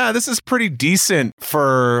like, yeah, this is pretty decent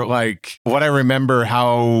for like what I remember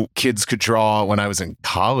how kids could draw when I was in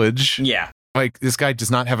college. Yeah. Like, this guy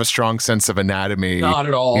does not have a strong sense of anatomy. Not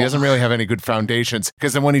at all. He doesn't really have any good foundations.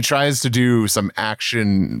 Because then when he tries to do some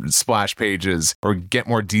action splash pages or get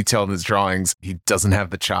more detail in his drawings, he doesn't have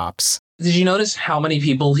the chops. Did you notice how many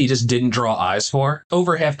people he just didn't draw eyes for?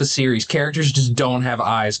 Over half the series, characters just don't have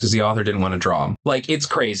eyes because the author didn't want to draw them. Like, it's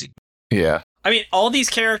crazy. Yeah. I mean, all these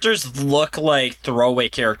characters look like throwaway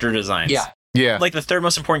character designs. Yeah. Yeah. Like the third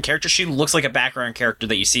most important character, she looks like a background character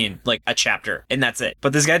that you see in like a chapter, and that's it.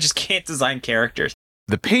 But this guy just can't design characters.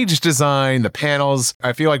 The page design, the panels,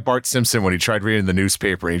 I feel like Bart Simpson when he tried reading the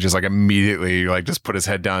newspaper, he just like immediately like just put his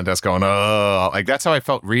head down at desk going, oh, like that's how I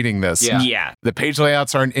felt reading this. Yeah. The page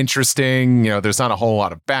layouts aren't interesting. You know, there's not a whole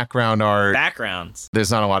lot of background art. Backgrounds.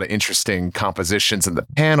 There's not a lot of interesting compositions in the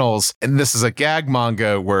panels. And this is a gag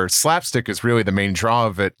manga where slapstick is really the main draw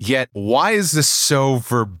of it. Yet, why is this so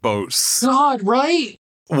verbose? God, right?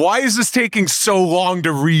 Why is this taking so long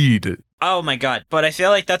to read? Oh my god. But I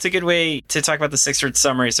feel like that's a good way to talk about the 6-word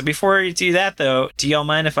summary. So before we do that, though, do y'all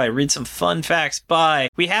mind if I read some fun facts by...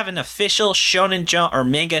 We have an official Shonen Jump or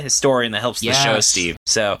manga historian that helps the show, Steve.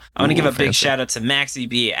 So I want to give a big shout out to Maxie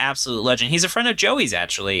B, absolute legend. He's a friend of Joey's,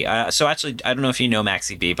 actually. So actually, I don't know if you know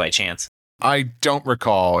Maxie B by chance. I don't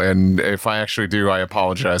recall. And if I actually do, I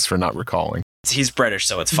apologize for not recalling. He's British,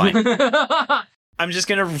 so it's fine. I'm just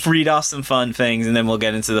going to read off some fun things and then we'll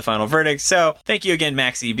get into the final verdict. So, thank you again,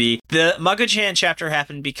 Maxie B. The Mago-chan chapter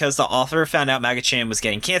happened because the author found out Mago-chan was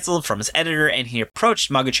getting canceled from his editor and he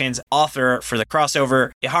approached Mago-chan's author for the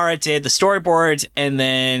crossover. Ihara did the storyboards and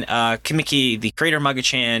then Kimiki, the creator of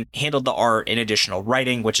Mago-chan, handled the art and additional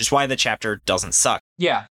writing, which is why the chapter doesn't suck.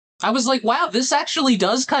 Yeah. I was like, wow, this actually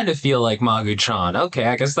does kind of feel like Mago-chan. Okay,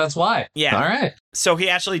 I guess that's why. Yeah. All right. So he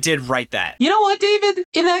actually did write that. You know what, David?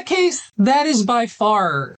 In that case, that is by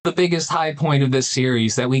far the biggest high point of this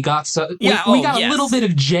series, that we got we got a little bit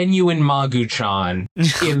of genuine Mago-chan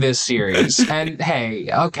in this series. And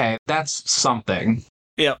hey, okay, that's something.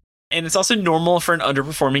 Yep. And it's also normal for an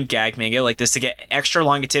underperforming gag manga like this to get extra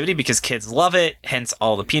longevity because kids love it, hence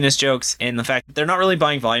all the penis jokes, and the fact that they're not really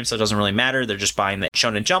buying volume, so it doesn't really matter. They're just buying the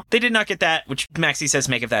Shonen Jump. They did not get that, which Maxie says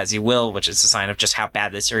make of that as you will, which is a sign of just how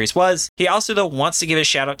bad this series was. He also, though, wants to give a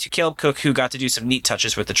shout out to Caleb Cook, who got to do some neat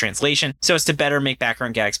touches with the translation, so as to better make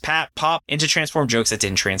background gags pop, and to transform jokes that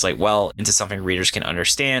didn't translate well into something readers can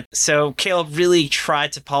understand. So Caleb really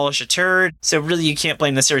tried to polish a turd, so really you can't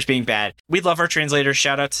blame the series being bad. We love our translators.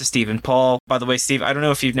 Shout out to Stephen Paul. By the way, Steve, I don't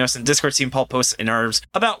know if you've noticed in Discord, Stephen Paul posts in ours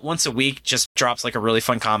about once a week, just drops like a really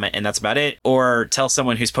fun comment, and that's about it. Or tell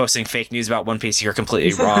someone who's posting fake news about One Piece you're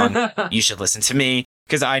completely wrong. You should listen to me,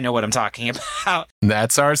 because I know what I'm talking about.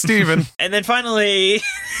 That's our Steven. And then finally,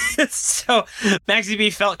 so Maxie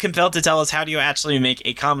B felt compelled to tell us how do you actually make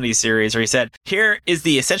a comedy series, where he said, here is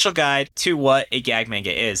the essential guide to what a gag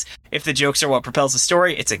manga is. If the jokes are what propels the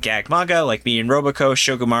story, it's a gag manga, like me and Roboco,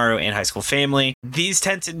 Shogumaru, and High School Family. These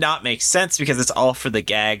tend to not make sense because it's all for the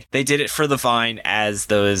gag. They did it for the vine, as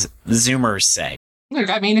those Zoomers say. Look,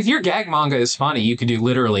 I mean, if your gag manga is funny, you can do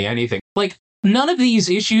literally anything. Like, none of these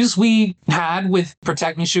issues we had with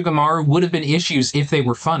Protect Me Shugamaru would have been issues if they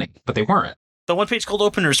were funny, but they weren't. The one-page cold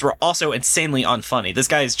openers were also insanely unfunny. This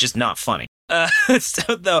guy is just not funny. Just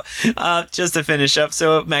to finish up,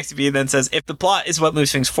 so Maxie B then says, if the plot is what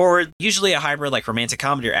moves things forward, usually a hybrid like romantic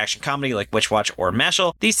comedy or action comedy like Witch Watch or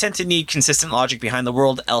Mashal, these tend to need consistent logic behind the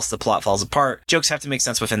world, else the plot falls apart. Jokes have to make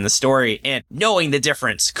sense within the story, and knowing the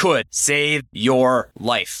difference could save your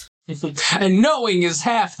life. And knowing is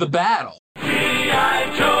half the battle.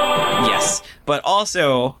 Yes, but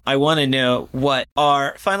also I want to know what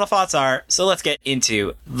our final thoughts are, so let's get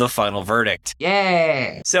into the final verdict.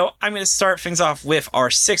 Yeah. So I'm going to start things off with our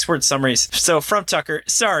 6-word summaries. So from Tucker,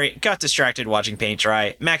 sorry, got distracted watching paint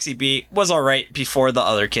dry. Maxie B was alright before the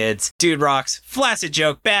other kids. Dude rocks, flaccid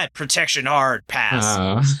joke, bad, protection hard, pass.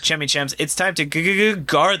 Chemmy Chems, it's time to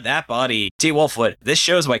guard that body. D. Wolfwood, this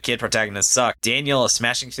shows why kid protagonists suck. Daniel, a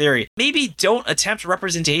smashing theory. Maybe don't attempt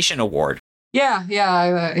representation award.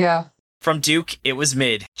 Yeah. From Duke, it was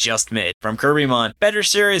mid, just mid. From Kirby-mon, better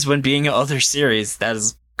series when being other series. That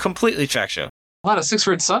is completely track show. A lot of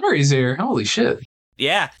 6-word summaries here. Holy shit.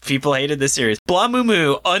 Yeah, people hated this series. Blah Moo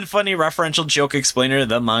Moo, unfunny referential joke explainer,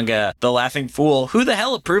 the manga. The Laughing Fool, who the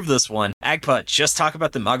hell approved this one? Agput, just talk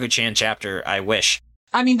about the Mago-chan chapter, I wish.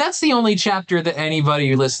 I mean, that's the only chapter that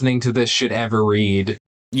anybody listening to this should ever read.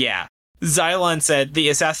 Yeah. Xylon said, the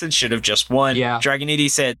assassin should have just won. Yeah.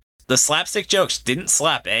 Dragoniti said, the slapstick jokes didn't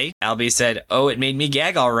slap, eh? Albie said, oh, it made me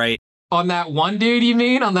gag all right. On that one dude, you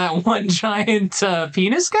mean? On that one giant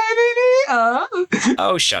penis guy, maybe?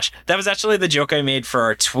 Oh, shush. That was actually the joke I made for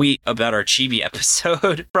our tweet about our Chibi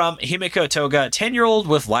episode. From Himiko Toga, 10-year-old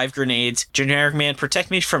with live grenades, Generic Man, protect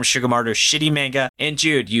me from Shugamaru's shitty manga, and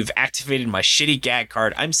Jude, you've activated my shitty gag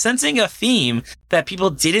card. I'm sensing a theme that people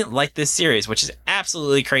didn't like this series, which is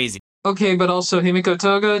absolutely crazy. Okay, but also Himiko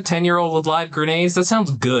Toga, 10-year-old with live grenades, that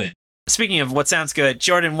sounds good. Speaking of what sounds good,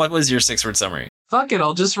 Jordan, what was your 6-word summary? Fuck it,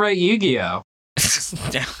 I'll just write Yu-Gi-Oh!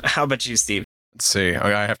 How about you, Steve? Let's see.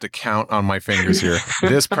 I have to count on my fingers here.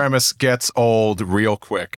 This premise gets old real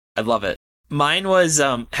quick. I love it. Mine was,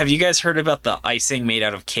 have you guys heard about the icing made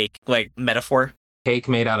out of cake, like, metaphor? Cake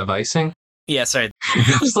made out of icing? Yeah, sorry.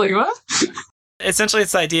 I was like, what? Essentially,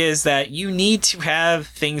 its idea is that you need to have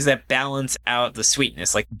things that balance out the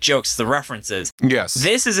sweetness, like jokes, the references. Yes.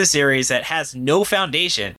 This is a series that has no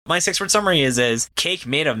foundation. My 6-word summary is cake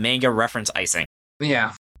made of manga reference icing.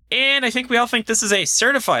 Yeah. And I think we all think this is a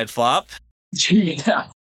certified flop. Yeah.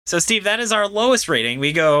 So, Steve, that is our lowest rating.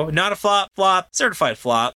 We go not a flop, flop, certified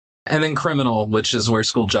flop. And then criminal, which is where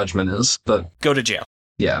school judgment is. But go to jail.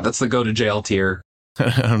 Yeah, that's the go to jail tier.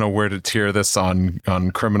 I don't know where to tier this on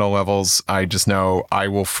criminal levels. I just know I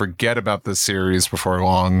will forget about this series before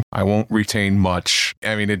long. I won't retain much.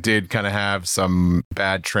 I mean, it did kind of have some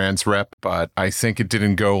bad trans rep, but I think it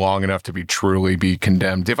didn't go long enough to truly be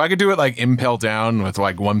condemned. If I could do it like Impel Down with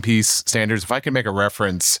like One Piece standards, if I could make a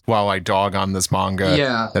reference while I dog on this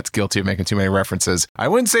manga that's guilty of making too many references, I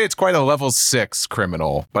wouldn't say it's quite a level 6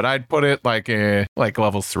 criminal, but I'd put it like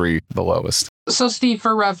level 3, the lowest. So, Steve,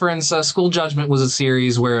 for reference, School Judgment was a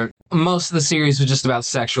series where most of the series was just about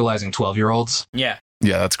sexualizing 12-year-olds. Yeah.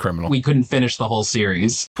 Yeah, that's criminal. We couldn't finish the whole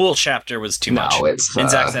series. Pool chapter was too much. No, it's... And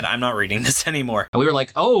Zach said, I'm not reading this anymore. And we were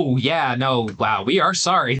like, oh, yeah, no, wow, we are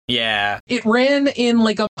sorry. Yeah. It ran in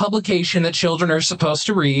like a publication that children are supposed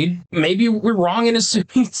to read. Maybe we're wrong in assuming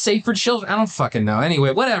it's safe for children. I don't fucking know.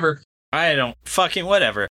 Anyway, whatever. I don't fucking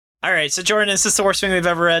whatever. All right, so Jordan, is this the worst thing we've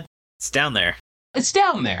ever read? It's down there. It's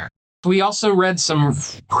down there. We also read some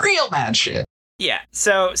real bad shit. Yeah,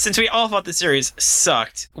 so since we all thought the series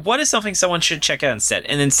sucked, what is something someone should check out instead?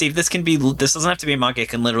 And then Steve, this doesn't have to be a manga, it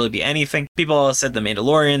can literally be anything. People all said The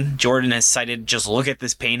Mandalorian. Jordan has cited just look at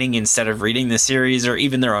this painting instead of reading the series or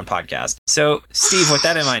even their own podcast. So Steve, with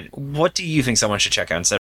that in mind, what do you think someone should check out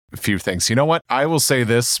instead? A few things. You know what? I will say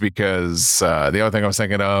this because the other thing I was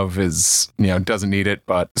thinking of is, doesn't need it.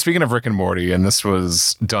 But speaking of Rick and Morty, and this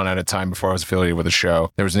was done at a time before I was affiliated with the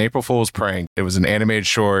show, there was an April Fool's prank. It was an animated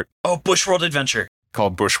short. Oh, Bushworld Adventure.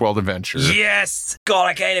 Called Bushworld Adventure. Yes! God,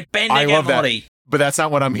 I can't bend I love that. Morty. But that's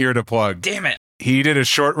not what I'm here to plug. Damn it. He did a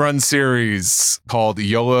short run series called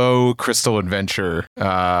YOLO Crystal Adventure.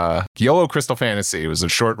 YOLO Crystal Fantasy. It was a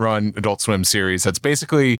short run Adult Swim series. That's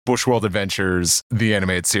basically Bushworld Adventures, the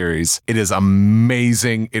animated series. It is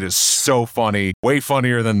amazing. It is so funny. Way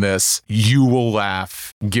funnier than this. You will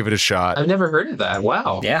laugh. Give it a shot. I've never heard of that.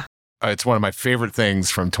 Wow. Yeah. It's one of my favorite things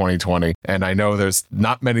from 2020. And I know there's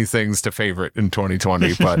not many things to favorite in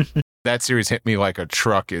 2020, but that series hit me like a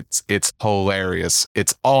truck. It's hilarious.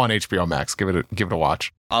 It's all on HBO Max. Give it a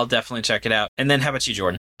watch. I'll definitely check it out. And then how about you,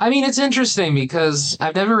 Jordan? I mean, it's interesting because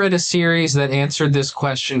I've never read a series that answered this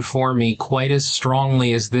question for me quite as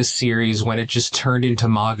strongly as this series when it just turned into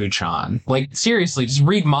Magu-chan. Like, seriously, just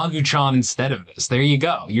read Magu-chan instead of this. There you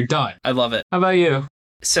go. You're done. I love it. How about you?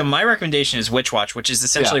 So my recommendation is Witch Watch, which is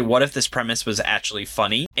essentially what if this premise was actually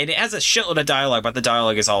funny? And it has a shitload of dialogue, but the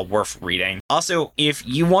dialogue is all worth reading. Also, if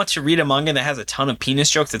you want to read a manga that has a ton of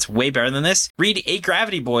penis jokes that's way better than this, read 8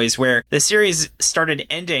 Gravity Boys, where the series started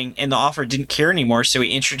ending and the author didn't care anymore, so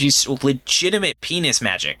he introduced legitimate penis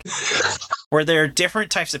magic. Where there are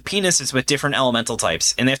different types of penises with different elemental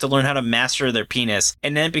types, and they have to learn how to master their penis.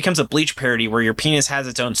 And then it becomes a Bleach parody where your penis has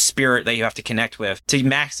its own spirit that you have to connect with to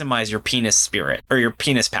maximize your penis spirit, or your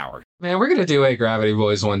penis power. Man, we're gonna do 8 Gravity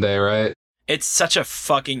Boys one day, right? It's such a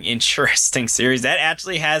fucking interesting series. That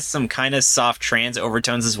actually has some kind of soft trans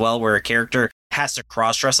overtones as well, where a character has to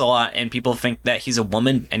cross-dress a lot and people think that he's a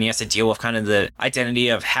woman and he has to deal with kind of the identity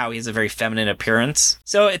of how he has a very feminine appearance.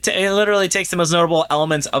 So it literally takes the most notable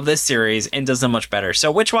elements of this series and does them much better. So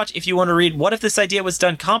Witch Watch if you want to read what if this idea was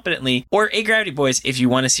done competently, or 8 Gravity Boys if you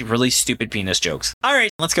want to see really stupid penis jokes. All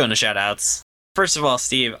right, let's go into shout-outs. First of all,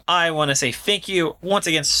 Steve, I want to say thank you once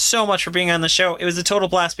again so much for being on the show. It was a total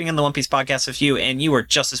blast being on the One Piece podcast with you, and you were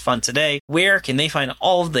just as fun today. Where can they find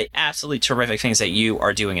all of the absolutely terrific things that you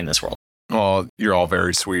are doing in this world? Oh, you're all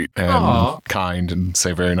very sweet and kind and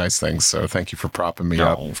say very nice things. So thank you for propping me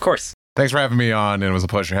up. Of course. Thanks for having me on, and it was a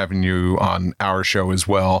pleasure having you on our show as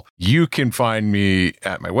well. You can find me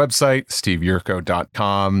at my website,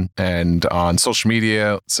 steveyurko.com, and on social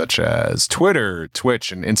media such as Twitter,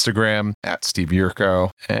 Twitch, and Instagram at Steve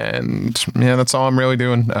Yurko. And yeah, that's all I'm really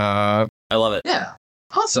doing. I love it. Yeah.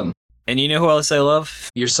 Awesome. And you know who else I love?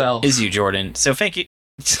 Yourself. Is you, Jordan. So thank you.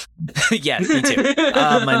 Yes, me too.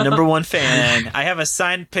 My number one fan. I have a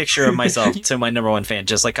signed picture of myself to my number one fan,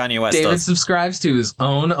 just like Kanye West David does. subscribes to his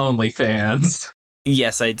own OnlyFans.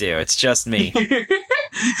 Yes, I do. It's just me.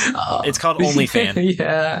 It's called OnlyFan.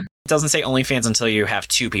 Yeah. It doesn't say OnlyFans until you have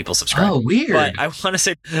 2 people subscribed. Oh, weird. But I want to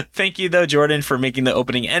say thank you, though, Jordan, for making the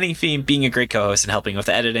opening ending theme, being a great co-host, and helping with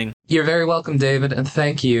the editing. You're very welcome, David, and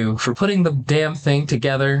thank you for putting the damn thing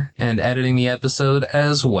together and editing the episode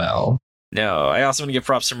as well. No, I also want to give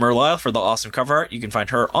props to Mer Lyle for the awesome cover art. You can find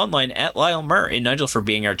her online at Lyle Mer, and Nigel for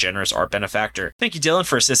being our generous art benefactor. Thank you, Dylan,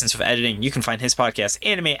 for assistance with editing. You can find his podcast,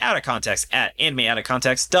 Anime Out of Context, at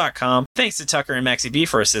animeoutofcontext.com. Thanks to Tucker and Maxie B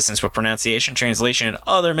for assistance with pronunciation, translation, and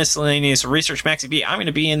other miscellaneous research. Maxie B, I'm going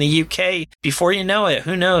to be in the UK. Before you know it,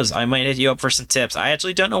 who knows? I might hit you up for some tips. I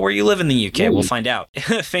actually don't know where you live in the UK. Ooh. We'll find out.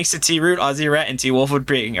 Thanks to T-Root, Aussie Rat, and T-Wolf for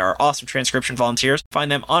being our awesome transcription volunteers. Find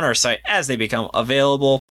them on our site as they become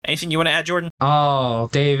available. Anything you want to add, Jordan? Oh,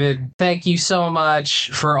 David, thank you so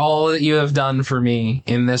much for all that you have done for me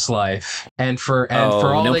in this life. And for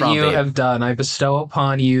all no that problem, you babe. have done. I bestow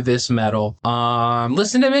upon you this medal.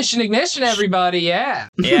 Listen to Mission Ignition, everybody, yeah.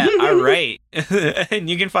 Yeah, all right. And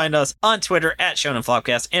you can find us on Twitter at Shonen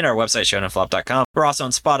Flopcast and our website, shonenflop.com. We're also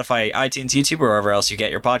on Spotify, iTunes, YouTube, or wherever else you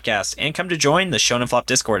get your podcasts. And come to join the Shonen Flop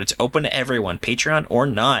Discord. It's open to everyone, Patreon or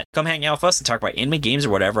not. Come hang out with us and talk about anime, games, or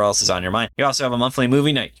whatever else is on your mind. We also have a monthly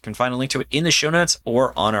movie night. You can find a link to it in the show notes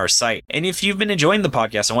or on our site. And if you've been enjoying the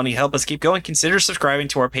podcast and want to help us keep going, consider subscribing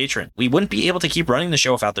to our Patreon. We wouldn't be able to keep running the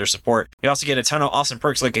show without their support. We also get a ton of awesome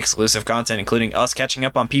perks like exclusive content, including us catching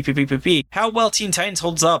up on PPPPP, how well Teen Titans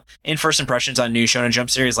holds up, and first impressions on new Shonen Jump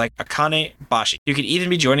series like Akane Bashi. You could even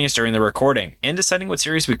be joining us during the recording and deciding what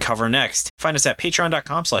series we cover next. Find us at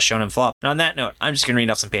patreon.com/shonenflop. And on that note, I'm just going to read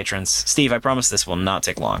off some patrons. Steve, I promise this will not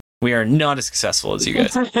take long. We are not as successful as you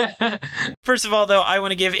guys. First of all, though, I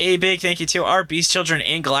want to give a big thank you to our Beast Children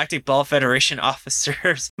and Galactic Ball Federation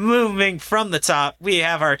officers. Moving from the top, we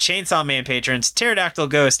have our Chainsaw Man patrons, Pterodactyl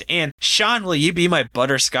Ghost, and Sean, will you be my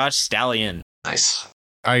butterscotch stallion? Nice.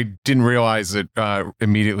 I didn't realize it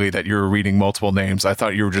immediately that you were reading multiple names. I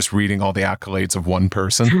thought you were just reading all the accolades of one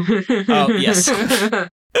person. Oh, yes.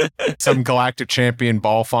 Some galactic champion,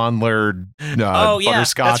 ball fondler,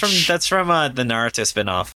 butterscotch. That's from the Naruto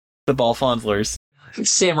spinoff, the Ball Fondlers,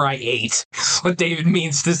 Samurai 8. What David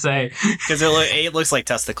means to say. because it looks like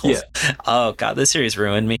testicles. Yeah. Oh god, this series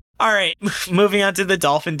ruined me. All right, moving on to the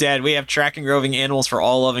Dolphin Dead, we have tracking roving animals for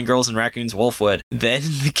all loving girls and raccoons, Wolfwood. Then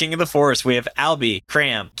the King of the Forest, we have Albie,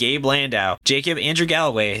 Cram, Gabe Landau, Jacob Andrew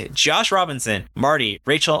Galloway, Josh Robinson, Marty,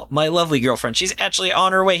 Rachel, my lovely girlfriend. She's actually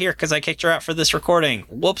on her way here because I kicked her out for this recording.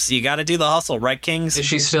 Whoops, you gotta do the hustle, right, Kings? Is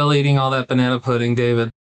she still eating all that banana pudding,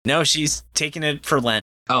 David? No, she's taking it for Lent.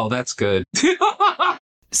 Oh, that's good.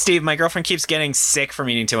 Steve, my girlfriend keeps getting sick from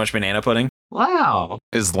eating too much banana pudding. Wow.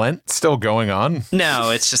 Is Lent still going on?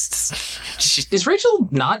 No, it's just... Is Rachel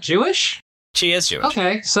not Jewish? She is Jewish.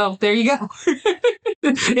 Okay, so there you go.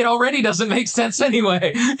 It already doesn't make sense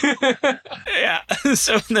anyway. Yeah.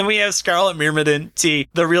 So then we have Scarlet Myrmidon, T,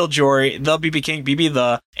 The Real Jory, The BB King, BB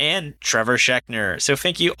The, and Trevor Schechner. So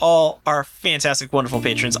thank you all, our fantastic, wonderful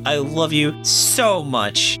patrons. I love you so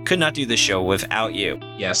much. Could not do this show without you.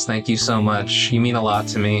 Yes, thank you so much. You mean a lot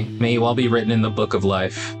to me. May you all be written in the book of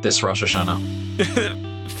life this Rosh Hashanah.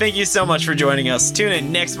 Thank you so much for joining us. Tune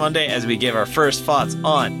in next Monday as we give our first thoughts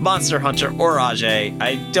on Monster Hunter Orage.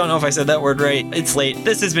 I don't know if I said that word right. It's late.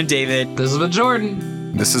 This has been David. This has been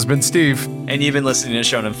Jordan. This has been Steve. And you've been listening to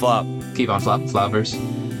Shonen Flop. Keep on floppers.